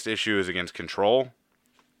 My biggest issue is against control,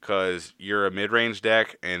 because you're a mid-range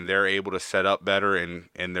deck, and they're able to set up better, and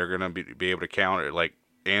they're going to be able to counter, like,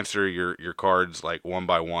 answer your cards, like, 1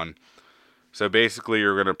 by 1. So basically,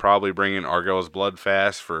 you're going to probably bring in Arguel's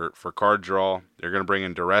Bloodfast for card draw. You're going to bring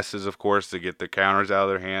in Duresses, of course, to get the counters out of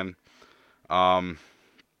their hand.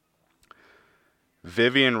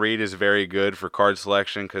 Vivian Reed is very good for card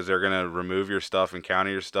selection because they're going to remove your stuff and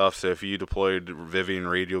counter your stuff. So if you deployed Vivian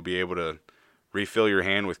Reed, you'll be able to refill your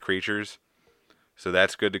hand with creatures. So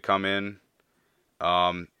that's good to come in.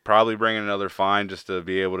 Probably bring in another Find just to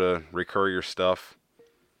be able to recur your stuff.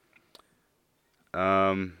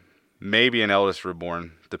 Maybe an Eldest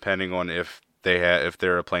Reborn, depending on if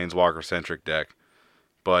they're a Planeswalker centric deck.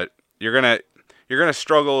 But you're gonna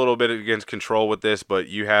struggle a little bit against control with this, but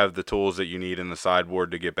you have the tools that you need in the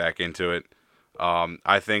sideboard to get back into it.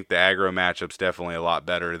 I think the aggro matchup's definitely a lot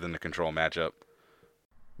better than the control matchup.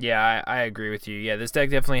 Yeah, I agree with you. Yeah, this deck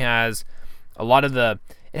definitely has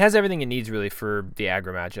it has everything it needs really for the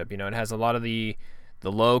aggro matchup. It has a lot of the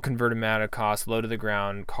low converted mana cost, low to the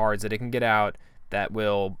ground cards that it can get out that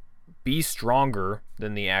will be stronger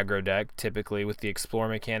than the aggro deck, typically with the explore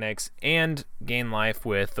mechanics, and gain life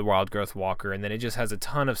with the Wild Growth Walker. And then it just has a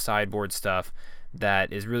ton of sideboard stuff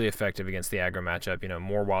that is really effective against the aggro matchup.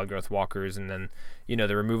 More Wild Growth Walkers, and then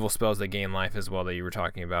the removal spells that gain life as well that you were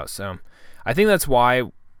talking about. So I think that's why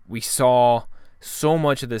we saw so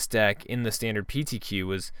much of this deck in the standard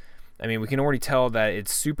PTQ. We can already tell that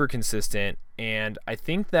it's super consistent, and I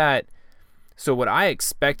think that what I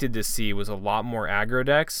expected to see was a lot more aggro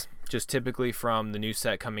decks, just typically from the new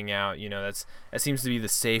set coming out. That seems to be the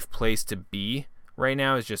safe place to be right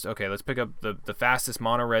now, is just, okay, let's pick up the fastest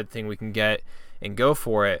mono red thing we can get and go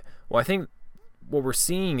for it. Well, I think what we're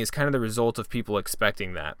seeing is kind of the result of people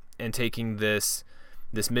expecting that and taking this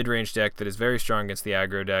mid-range deck that is very strong against the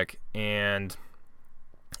aggro deck, and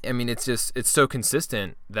it's so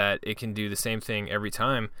consistent that it can do the same thing every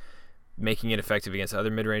time, making it effective against other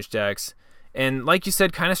mid-range decks. And like you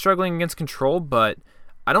said, kind of struggling against control, but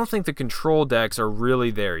I don't think the control decks are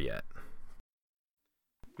really there yet.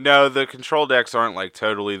 No, the control decks aren't like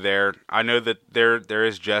totally there. I know that there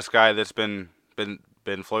is Jeskai that's been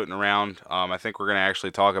floating around. I think we're gonna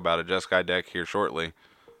actually talk about a Jeskai deck here shortly.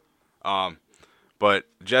 But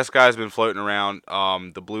Jeskai's been floating around.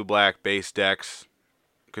 The blue-black base decks,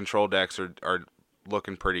 control decks are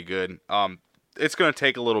looking pretty good. It's gonna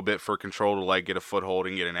take a little bit for control to like get a foothold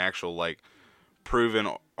and get an actual like proven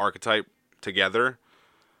archetype together.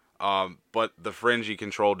 But the fringy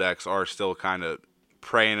control decks are still kind of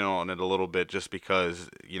preying on it a little bit, just because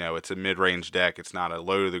it's a mid-range deck. It's not a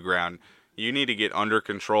low to the ground. You need to get under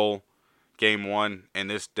control game one, and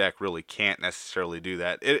this deck really can't necessarily do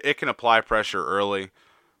that. It can apply pressure early,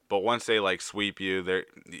 but once they like sweep you,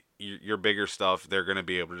 your bigger stuff, they're going to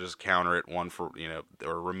be able to just counter it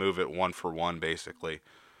or remove it 1-for-1 basically.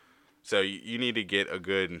 So you need to get a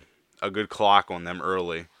good clock on them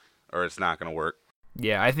early, or it's not going to work.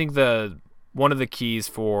 Yeah, I think one of the keys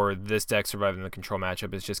for this deck surviving the control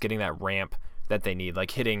matchup is just getting that ramp that they need,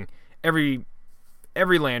 like hitting every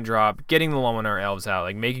land drop, getting the Lumunar Elves out,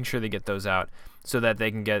 like making sure they get those out so that they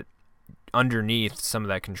can get underneath some of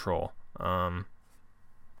that control.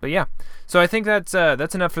 But yeah, so I think that's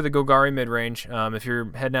enough for the Golgari mid-range. If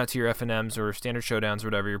you're heading out to your FNMs or standard showdowns or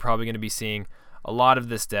whatever, you're probably going to be seeing a lot of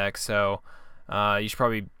this deck. So you should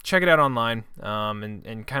probably check it out online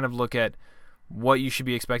and kind of look at what you should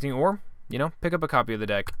be expecting, or pick up a copy of the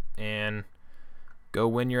deck and go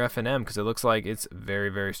win your FNM, because it looks like it's very,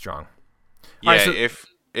 very strong. Yeah, right, so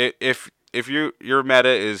if your meta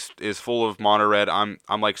is full of mono red, I'm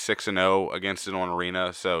like 6-0 against it on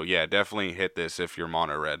Arena. So yeah, definitely hit this if you're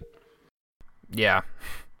mono red. Yeah.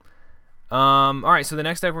 All right, so the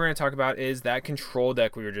next deck we're going to talk about is that control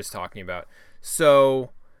deck we were just talking about.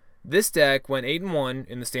 So this deck went 8-1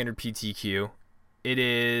 in the standard PTQ. It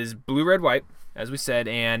is blue, red, white, as we said,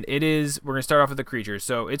 and we're going to start off with the creatures.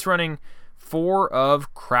 So it's running 4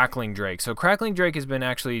 of Crackling Drake. So Crackling Drake has been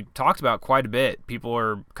actually talked about quite a bit. People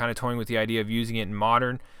are kind of toying with the idea of using it in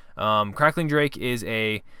Modern. Crackling Drake is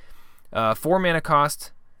a 4 mana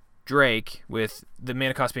cost Drake, with the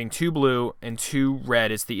mana cost being 2 blue and 2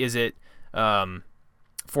 red. It's the Izzet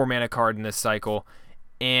 4 mana card in this cycle.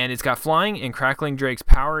 And it's got flying, and Crackling Drake's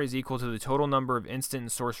power is equal to the total number of instant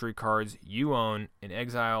and sorcery cards you own in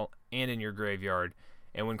exile and in your graveyard.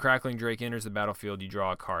 And when Crackling Drake enters the battlefield, you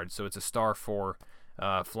draw a card. So it's a star 4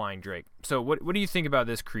 flying Drake. So what do you think about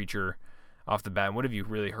this creature off the bat? What have you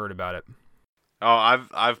really heard about it? Oh,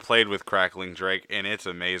 I've played with Crackling Drake, and it's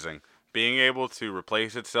amazing. Being able to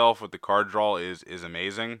replace itself with the card draw is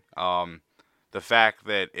amazing. The fact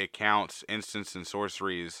that it counts instants and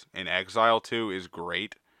sorceries in exile too is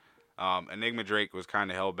great. Enigma Drake was kind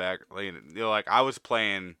of held back. I was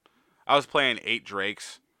playing 8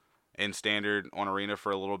 Drakes in standard on Arena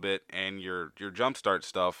for a little bit, and your jumpstart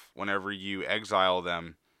stuff, whenever you exile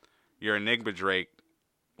them, your Enigma Drake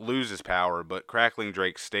loses power, but Crackling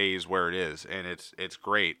Drake stays where it is, and it's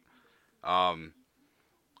great. I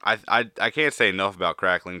can't say enough about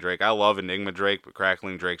Crackling Drake. I love Enigma Drake, but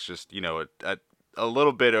Crackling Drake's just a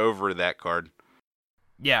little bit over that card.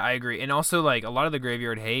 Yeah, I agree. And also, like, a lot of the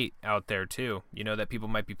graveyard hate out there too, that people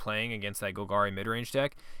might be playing against that Golgari mid-range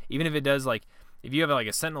deck. Even if it does, like, if you have like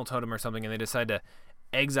a Sentinel Totem or something and they decide to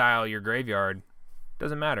exile your graveyard,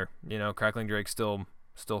 doesn't matter. Crackling Drake's still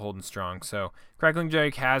holding strong. So Crackling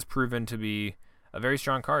Drake has proven to be a very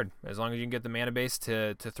strong card. As long as you can get the mana base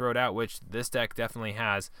to throw it out, which this deck definitely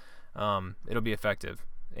has, it'll be effective.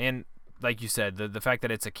 And like you said, the fact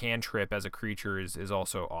that it's a cantrip as a creature is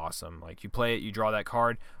also awesome. Like, you play it, you draw that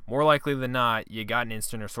card, more likely than not, you got an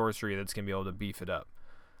instant or sorcery that's going to be able to beef it up.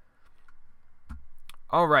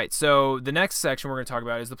 All right, so the next section we're going to talk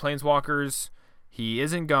about is the Planeswalkers. He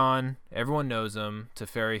isn't gone. Everyone knows him.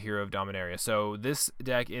 Teferi, Hero of Dominaria. So this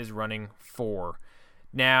deck is running 4.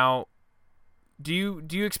 Now, do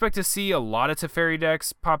you expect to see a lot of Teferi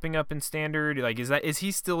decks popping up in Standard? Like, is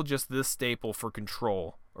he still just this staple for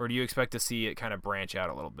control, or do you expect to see it kind of branch out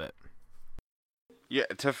a little bit? Yeah,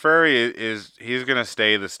 Teferi he's gonna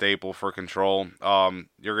stay the staple for control.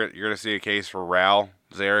 You're gonna see a case for Ral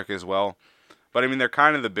Zarek as well, but I mean they're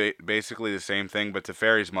kind of basically the same thing, but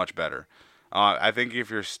Teferi's much better. I think if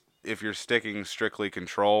you're sticking strictly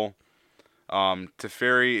control,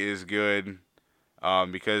 Teferi is good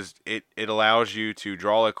because it allows you to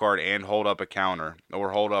draw a card and hold up a counter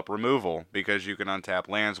or hold up removal because you can untap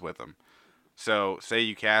lands with them. So say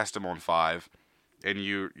you cast them on 5 and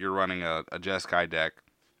you're running a Jeskai deck,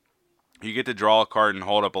 you get to draw a card and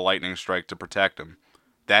hold up a Lightning Strike to protect them.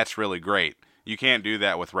 That's really great. You can't do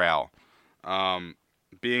that with Ral.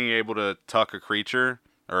 Being able to tuck a creature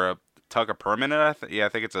or tuck a permanent, I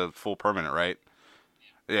think it's a full permanent, right?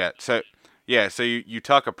 Yeah. So you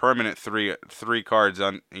tuck a permanent three cards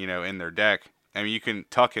in their deck. I mean, you can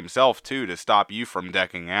tuck himself too to stop you from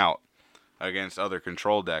decking out against other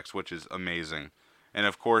control decks, which is amazing. And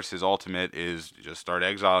of course, his ultimate is just start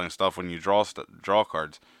exiling stuff when you draw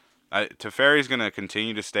cards. Teferi's going to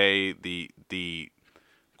continue to stay the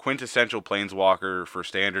quintessential Planeswalker for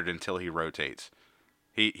Standard until he rotates.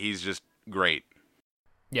 He's just great.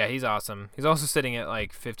 Yeah, he's awesome. He's also sitting at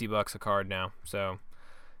like $50 a card now, so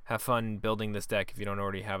have fun building this deck if you don't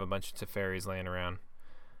already have a bunch of Teferis laying around.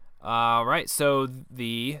 Right, so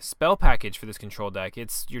the spell package for this control deck,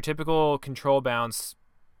 it's your typical control bounce,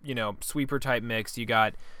 sweeper type mix. You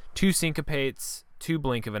got 2 Syncopates, 2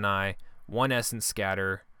 Blink of an Eye, 1 Essence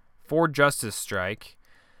Scatter, 4 Justice Strike,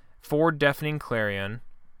 4 Deafening Clarion,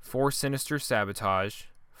 4 Sinister Sabotage,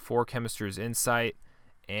 4 Chemist's Insight,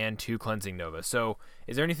 and 2 Cleansing Nova. So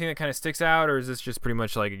is there anything that kind of sticks out, or is this just pretty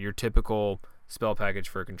much like your typical spell package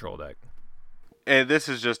for a control deck? And this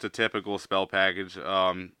is just a typical spell package.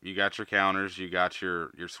 You got your counters, you got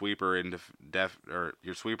your sweeper in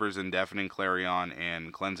your sweepers in Deafening Clarion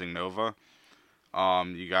and Cleansing Nova.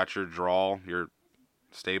 You got your draw, your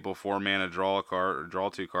staple 4-mana draw a card, or draw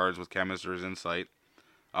 2 cards with Chemist's Insight.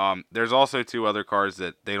 There's also 2 other cards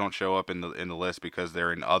that they don't show up in the list because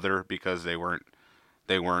they're in other because they weren't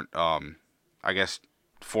I guess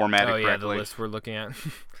formatted correctly. Oh yeah, the list we're looking at.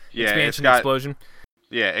 Yeah, Expansion Explosion.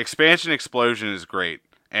 Yeah, Expansion Explosion is great.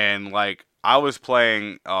 And like I was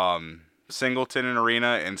playing Singleton in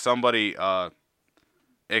Arena and somebody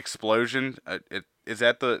Explosion is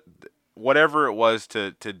that the whatever it was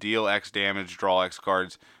to deal X damage, draw X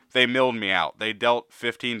cards. They milled me out. They dealt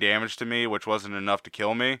 15 damage to me, which wasn't enough to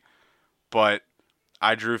kill me, but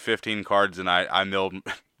I drew 15 cards and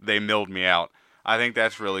they milled me out. I think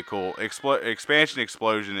that's really cool. Expansion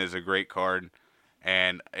Explosion is a great card,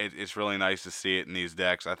 and it's really nice to see it in these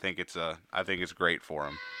decks. I think it's great for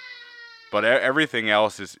them. But everything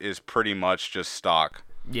else is pretty much just stock.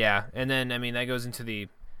 Yeah, and then I mean that goes into the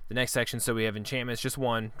next section. So we have enchantments, just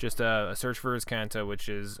one, just a Search for Azcanta, which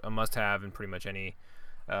is a must-have in pretty much any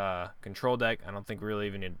control deck. I don't think we really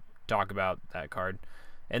even need to talk about that card.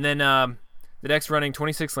 And then the deck's running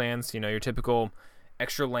 26 lands. Your typical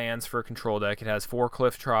extra lands for a control deck. It has 4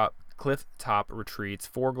 cliff top retreats,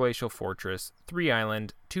 4 glacial fortress, 3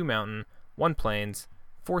 island, 2 mountain, 1 plains,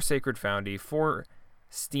 4 sacred foundry, 4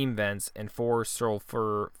 steam vents, and 4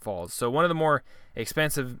 sulfur falls. So one of the more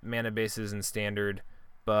expensive mana bases in Standard,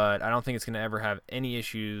 but I don't think it's going to ever have any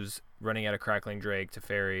issues running out of Crackling Drake,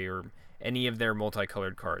 Teferi, or any of their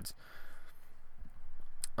multicolored cards.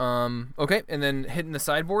 Okay, and then hitting the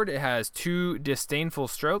sideboard, it has 2 Disdainful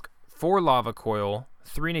Stroke, 4 Lava Coil,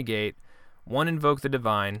 3 Negate, 1 Invoke the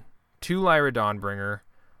Divine, 2 Lyra Dawnbringer,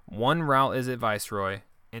 1 Ral Izzet Viceroy,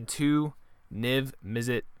 and 2 Niv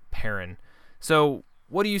Mizzet Perrin. So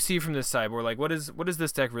what do you see from this sideboard? Like, what is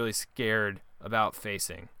this deck really scared about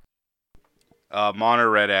facing? Mono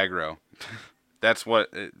red aggro. That's what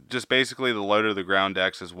just basically the low to the ground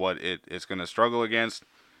decks is what it's going to struggle against,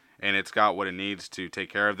 and it's got what it needs to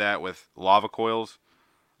take care of that with Lava Coils.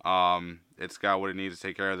 It's got what it needs to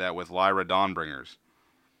take care of that with Lyra Dawnbringers.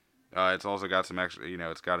 It's also got some extra,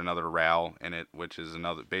 it's got another Ral in it, which is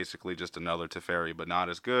basically just another Teferi, but not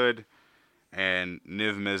as good. And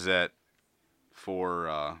Niv Mizzet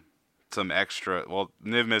for some extra. Well,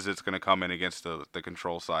 Niv Mizzet's going to come in against the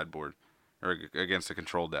control sideboard or against the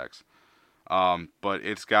control decks. But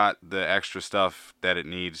it's got the extra stuff that it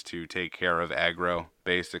needs to take care of aggro,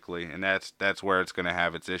 basically, and that's where it's going to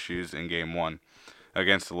have its issues in game one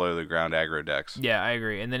against the low to the ground aggro decks. Yeah, I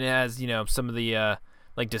agree. And then it has, some of the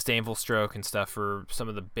like Disdainful Stroke and stuff for some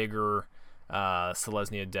of the bigger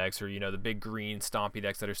Selesnya decks, or the big green stompy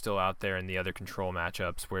decks that are still out there in the other control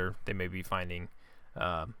matchups where they may be finding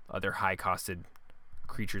other high-costed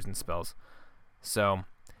creatures and spells. So,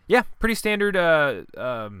 yeah, pretty standard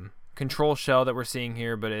control shell that we're seeing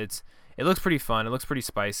here, but it looks pretty fun. It looks pretty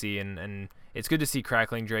spicy, and it's good to see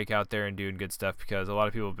Crackling Drake out there and doing good stuff because a lot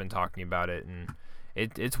of people have been talking about it, and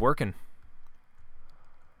it's working.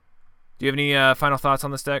 Do you have any final thoughts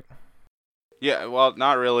on this deck? Yeah, well,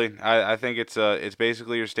 not really. I think it's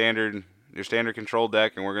basically your standard control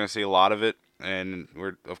deck, and we're going to see a lot of it. And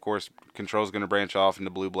of course, control's going to branch off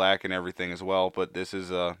into blue black and everything as well. But this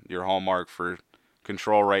is your hallmark for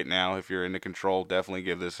control right now. If you're into control, definitely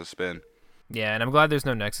give this a spin. Yeah, and I'm glad there's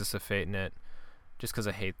no Nexus of Fate in it, just because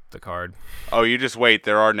I hate the card. Oh, you just wait.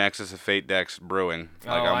 There are Nexus of Fate decks brewing.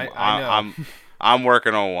 Like I know. I'm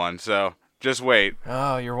working on one, so just wait.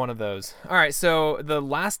 Oh, you're one of those. All right, so the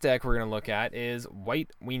last deck we're going to look at is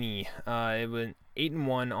White Weenie. It went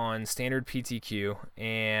 8-1 on standard PTQ,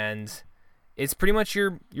 and it's pretty much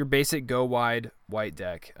your basic go wide white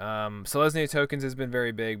deck. Selesnya Tokens has been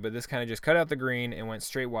very big, but this kind of just cut out the green and went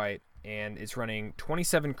straight white, and it's running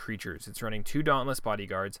 27 creatures. It's running 2 Dauntless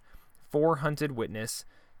Bodyguards, 4 Hunted Witness,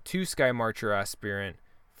 2 Sky Marcher Aspirant,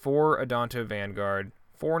 4 Adonto Vanguard,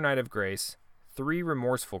 4 Knight of Grace, 3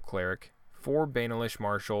 Remorseful Cleric, 4 Banalish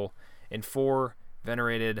Marshal, and 4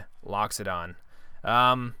 Venerated Loxodon.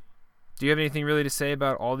 Do you have anything really to say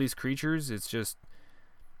about all these creatures? It's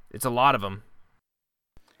a lot of them.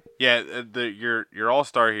 Yeah, your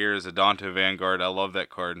all-star here is Adonto Vanguard. I love that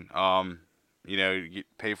card. You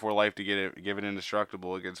pay 4 life to give it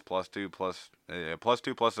indestructible against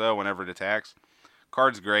 +2/+0 whenever it attacks.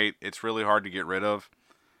 Card's great. It's really hard to get rid of,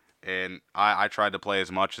 and I tried to play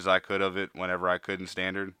as much as I could of it whenever I could in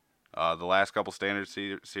standard. The last couple standard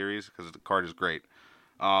series because the card is great.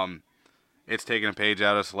 It's taking a page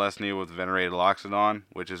out of Selesnya with Venerated Loxodon,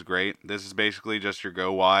 which is great. This is basically just your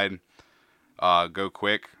go wide, go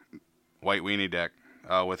quick, White Weenie deck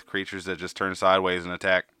with creatures that just turn sideways and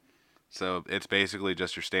attack. So it's basically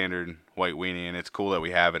just your standard White Weenie, and it's cool that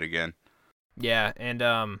we have it again. Yeah, and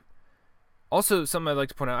also something I'd like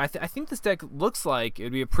to point out, I think this deck looks like it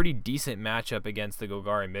would be a pretty decent matchup against the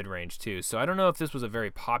Golgari midrange too. So I don't know if this was a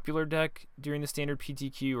very popular deck during the standard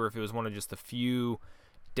PTQ or if it was one of just the few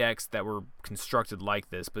decks that were constructed like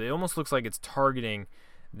this, but it almost looks like it's targeting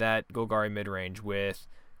that Golgari midrange with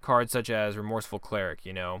cards such as Remorseful Cleric.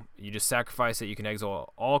 You just sacrifice it, you can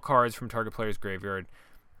exile all cards from target player's graveyard.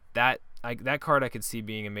 That card I could see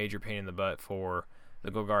being a major pain in the butt for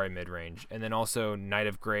the Golgari midrange. And then also Knight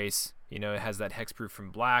of Grace, it has that hexproof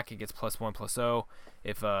from black. It gets +1/+0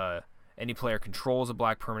 if any player controls a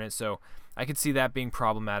black permanent. So I could see that being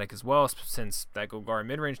problematic as well, since that Golgari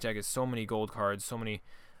midrange deck has so many gold cards, so many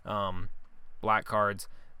black cards,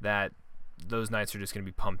 that those Knights are just going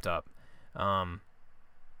to be pumped up.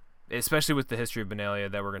 Especially with the history of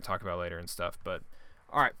Benalia that we're going to talk about later and stuff. But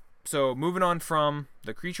all right, so moving on from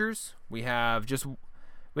the creatures, we have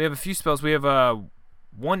a few spells. We have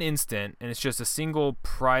one instant, and it's just a single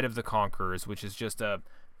Pride of the Conquerors, which is just a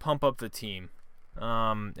pump up the team.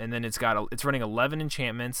 And then it's running 11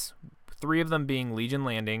 enchantments, 3 of them being Legion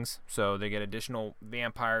Landings, so they get additional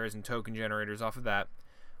vampires and token generators off of that.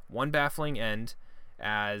 1 Baffling End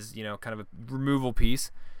as, kind of a removal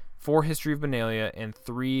piece, 4 History of Benalia, and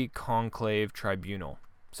 3 Conclave Tribunal.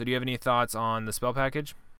 So do you have any thoughts on the spell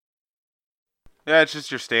package? Yeah, it's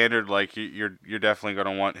just your standard. Like you're definitely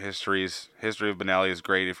gonna want History of Benalia is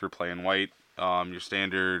great if you're playing white. Your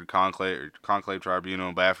standard Conclave Tribunal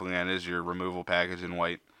and Baffling End is your removal package in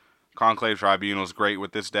white. Conclave Tribunal is great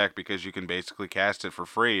with this deck because you can basically cast it for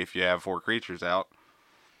free if you have 4 creatures out.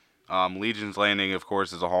 Legion's Landing, of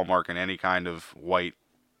course, is a hallmark in any kind of white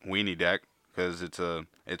weenie deck because it's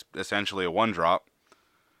essentially a 1-drop.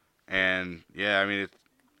 And yeah, I mean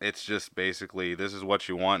it's just basically this is what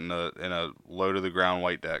you want in a low to the ground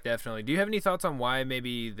white deck. Definitely. Do you have any thoughts on why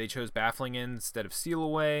maybe they chose Baffling End instead of Seal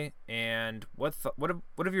Away? And what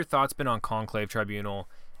have your thoughts been on Conclave Tribunal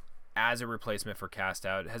as a replacement for Cast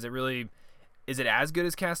Out? Is it as good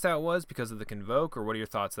as Cast Out was because of the Convoke, or what are your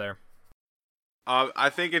thoughts there? I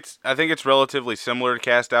think it's relatively similar to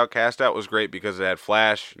Cast Out. Cast Out was great because it had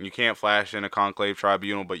flash. You can't flash in a Conclave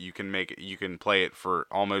Tribunal, but you can play it for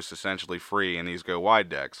almost essentially free in these go wide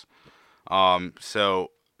decks.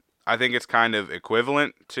 So I think it's kind of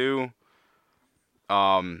equivalent to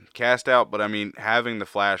cast out, but I mean, having the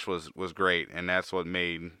flash was great, and that's what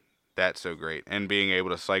made that so great. And being able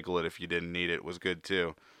to cycle it if you didn't need it was good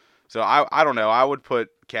too. So I don't know. I would put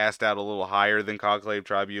cast out a little higher than Conclave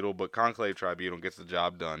Tribunal, but Conclave Tribunal gets the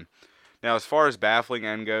job done. Now, as far as Baffling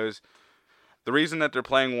End goes, the reason that they're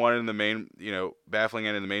playing one in the main, Baffling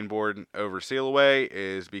End in the main board over Seal Away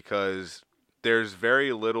is because there's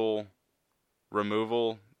very little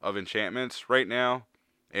removal of enchantments right now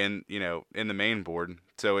in the main board.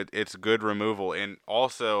 So it's good removal. And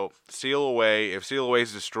also, Seal Away, if Seal Away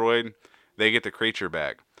is destroyed, they get the creature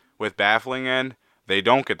back. With Baffling End, they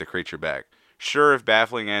don't get the creature back. Sure, if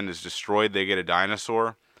Baffling End is destroyed, they get a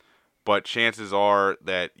dinosaur, but chances are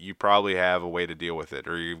that you probably have a way to deal with it,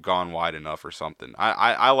 or you've gone wide enough or something.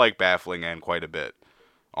 I like Baffling End quite a bit,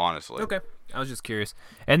 honestly. Okay, I was just curious.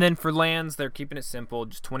 And then for lands, they're keeping it simple,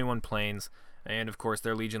 just 21 planes. And, of course,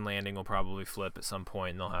 their Legion Landing will probably flip at some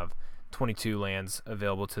point, and they'll have 22 lands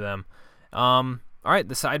available to them. All right,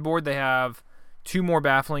 the sideboard, they have 2 more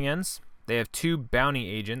Baffling Ends. They have 2 Bounty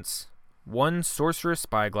Agents, 1 Sorceress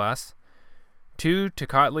Spyglass, 2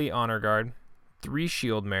 Tocatli Honor Guard, 3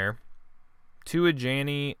 Shieldmare, 2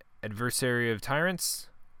 Ajani Adversary of Tyrants,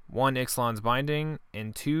 1 Ixalan's Binding,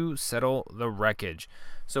 and 2 Settle the Wreckage.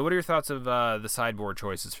 So what are your thoughts of the sideboard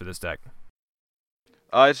choices for this deck?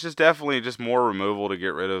 It's just definitely just more removal to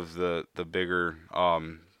get rid of the bigger.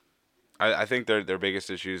 I think their biggest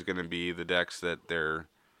issue is going to be the decks that they're,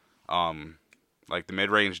 like the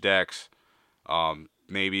mid-range decks,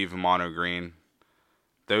 maybe even mono green.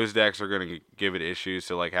 Those decks are going to give it issues.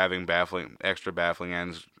 So like having extra baffling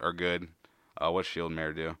ends are good. What's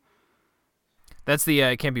Shieldmare do? That's the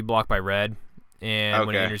it can't be blocked by red, and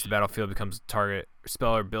when it Okay. enters the battlefield, it becomes target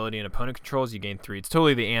spell or ability and opponent controls. You gain 3. It's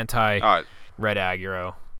totally the anti-red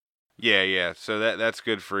aggro. Yeah. So that's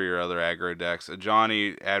good for your other aggro decks. A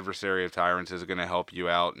Johnny Adversary of Tyrants is going to help you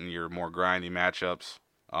out in your more grindy matchups.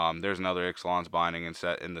 There's another Ixalan's Binding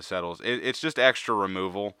in the settles. It's just extra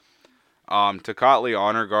removal. Tocatli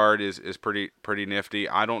Honor Guard is pretty nifty.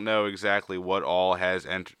 I don't know exactly what all has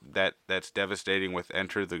that's devastating with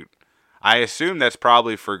Enter the. I assume that's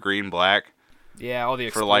probably for green black. Yeah, all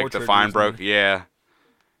the For like the triggers, fine broke, man. yeah.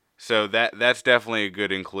 So that's definitely a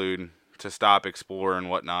good include to stop Explore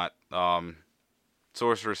and whatnot.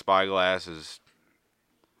 Sorcerer Spyglass is,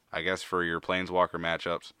 I guess, for your Planeswalker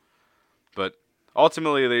matchups. But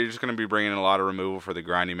ultimately, they're just going to be bringing in a lot of removal for the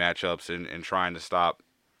grindy matchups and trying to stop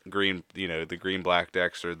the green-black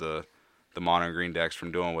decks or the mono-green decks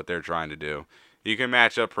from doing what they're trying to do. You can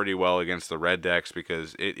match up pretty well against the red decks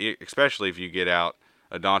because, especially if you get out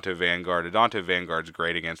Adonto Vanguard. Adonto Vanguard's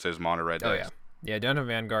great against those mono-red decks. Oh, yeah. Yeah, Adonto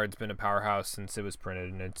Vanguard's been a powerhouse since it was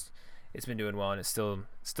printed, and it's been doing well, and it's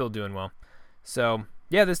still doing well. So,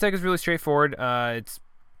 yeah, this deck is really straightforward. It's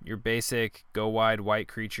your basic go-wide white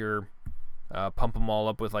creature, pump them all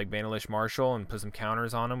up with, like, Vanillish Marshal and put some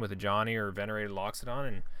counters on them with a Johnny or Venerated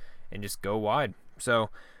Loxodon and just go wide. So,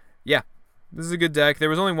 yeah, this is a good deck. There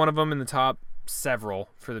was only one of them in the top several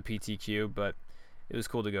for the PTQ, but it was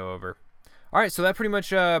cool to go over. All right, so that pretty much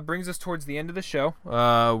brings us towards the end of the show.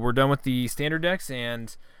 We're done with the standard decks,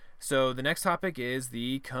 and so the next topic is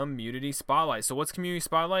the Community Spotlight. So what's Community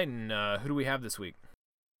Spotlight, and who do we have this week?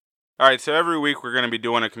 All right, so every week we're going to be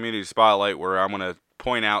doing a Community Spotlight where I'm going to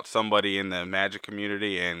point out somebody in the Magic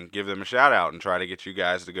community and give them a shout-out and try to get you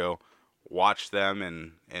guys to go watch them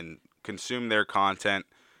and consume their content.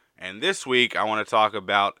 And this week I want to talk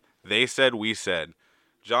about They Said, We Said.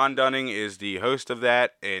 John Dunning is the host of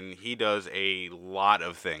that, and he does a lot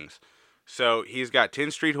of things. So he's got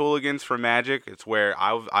 10th Street Hooligans for Magic. It's where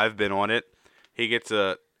I've been on it. He gets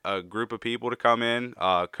a group of people to come in.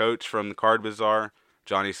 Coach from the Card Bazaar,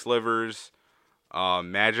 Johnny Slivers,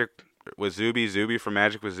 Magic with Zuby from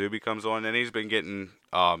Magic with Zuby comes on. And he's been getting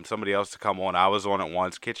somebody else to come on. I was on it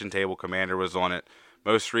once. Kitchen Table Commander was on it.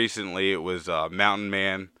 Most recently, it was Mountain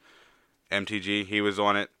Man, MTG. He was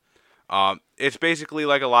on it. It's basically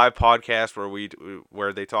like a live podcast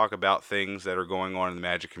where they talk about things that are going on in the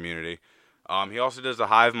Magic community. He also does a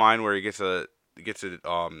Hive Mind where he gets a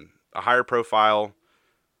higher profile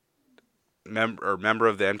member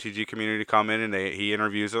of the MTG community come in and he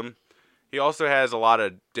interviews them. He also has a lot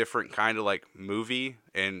of different kind of like movie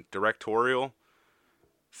and directorial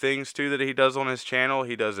things too that he does on his channel.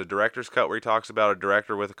 He does a director's cut where he talks about a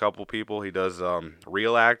director with a couple people. He does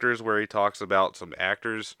real actors where he talks about some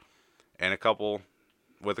actors and a couple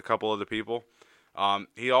other people.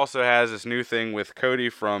 He also has this new thing with Cody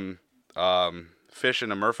from Fish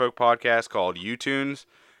and the Merfolk podcast called U-Tunes.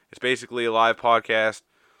 It's basically a live podcast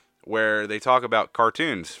where they talk about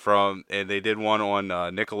cartoons and they did one on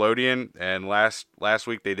Nickelodeon, and last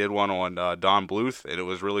week they did one on Don Bluth, and it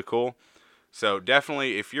was really cool. So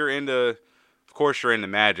definitely, if you're into, of course you're into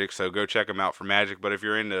Magic, so go check him out for Magic. But if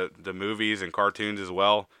you're into the movies and cartoons as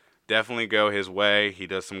well, definitely go his way. He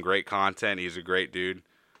does some great content. He's a great dude.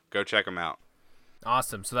 Go check him out.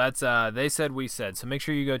 Awesome. So that's They Said We Said. So make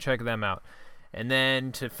sure you go check them out. And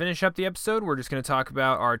then to finish up the episode, we're just going to talk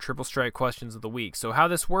about our Triple Strike questions of the week. So how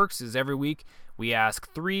this works is every week we ask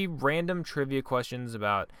 3 random trivia questions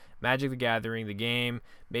about Magic the Gathering, the game,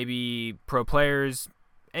 maybe pro players,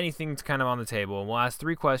 anything's kind of on the table. And we'll ask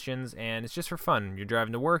 3 questions, and it's just for fun. You're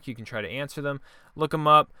driving to work, you can try to answer them, look them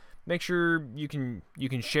up. Make sure you can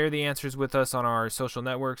share the answers with us on our social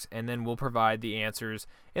networks, and then we'll provide the answers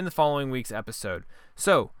in the following week's episode.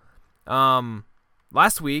 So,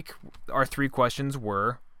 last week, our 3 questions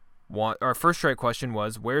were, our first strike question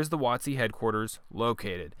was, where's the WotC headquarters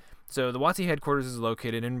located? So the WotC headquarters is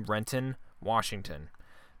located in Renton, Washington.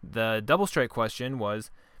 The double strike question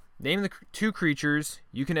was, name the 2 creatures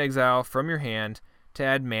you can exile from your hand to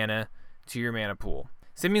add mana to your mana pool.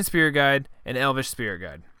 Simian Spirit Guide and Elvish Spirit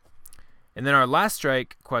Guide. And then our last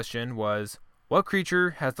strike question was, what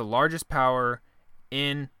creature has the largest power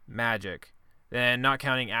in Magic? Then not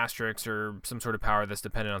counting asterisks or some sort of power that's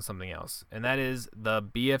dependent on something else. And that is the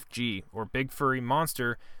BFG, or Big Furry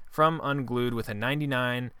Monster, from Unglued, with a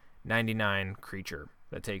 99/99 creature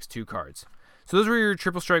that takes 2 cards. So those were your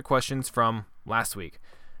triple strike questions from last week.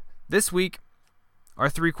 This week, our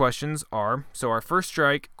 3 questions are, so our first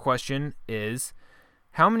strike question is,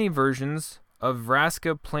 how many versions of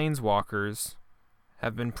Vraska Planeswalkers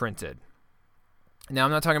have been printed? Now,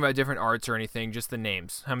 I'm not talking about different arts or anything, just the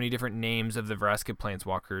names. How many different names of the Vraska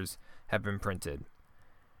Planeswalkers have been printed?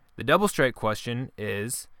 The double strike question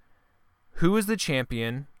is, who is the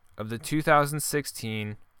champion of the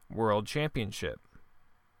 2016 World Championship?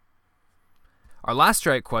 Our last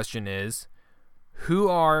strike question is, who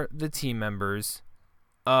are the team members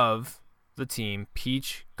of the team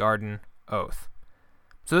Peach Garden Oath?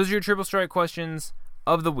 So those are your triple strike questions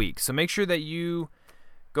of the week. So make sure that you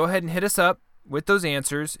go ahead and hit us up with those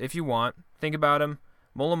answers if you want. Think about them,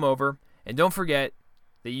 mull them over, and don't forget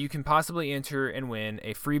that you can possibly enter and win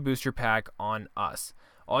a free booster pack on us.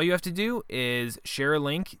 All you have to do is share a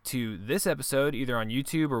link to this episode either on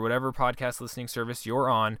YouTube or whatever podcast listening service you're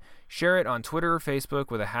on. Share it on Twitter or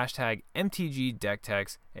Facebook with a hashtag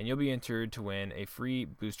MTGDeckTex, and you'll be entered to win a free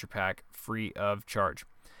booster pack free of charge.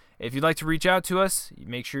 If you'd like to reach out to us,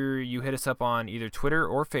 make sure you hit us up on either Twitter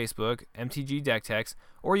or Facebook, MTGDeckTex,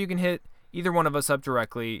 or you can hit either one of us up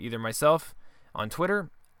directly, either myself on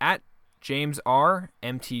Twitter at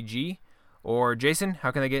JamesRMTG, or Jason,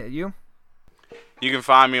 how can they get you? You can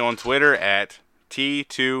find me on Twitter at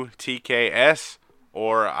T2TKS,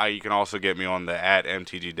 or you can also get me on the at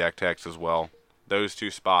MTGDeckTex as well. Those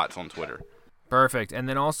 2 spots on Twitter. Perfect. And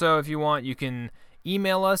then also, if you want, you can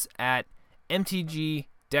email us at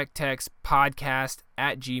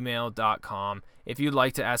mtgdecktexpodcast@gmail.com if you'd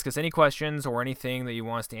like to ask us any questions or anything that you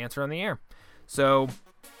want us to answer on the air. So,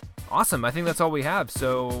 awesome. I think that's all we have.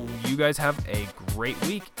 So, you guys have a great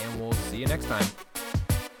week, and we'll see you next time.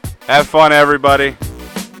 Have fun, everybody.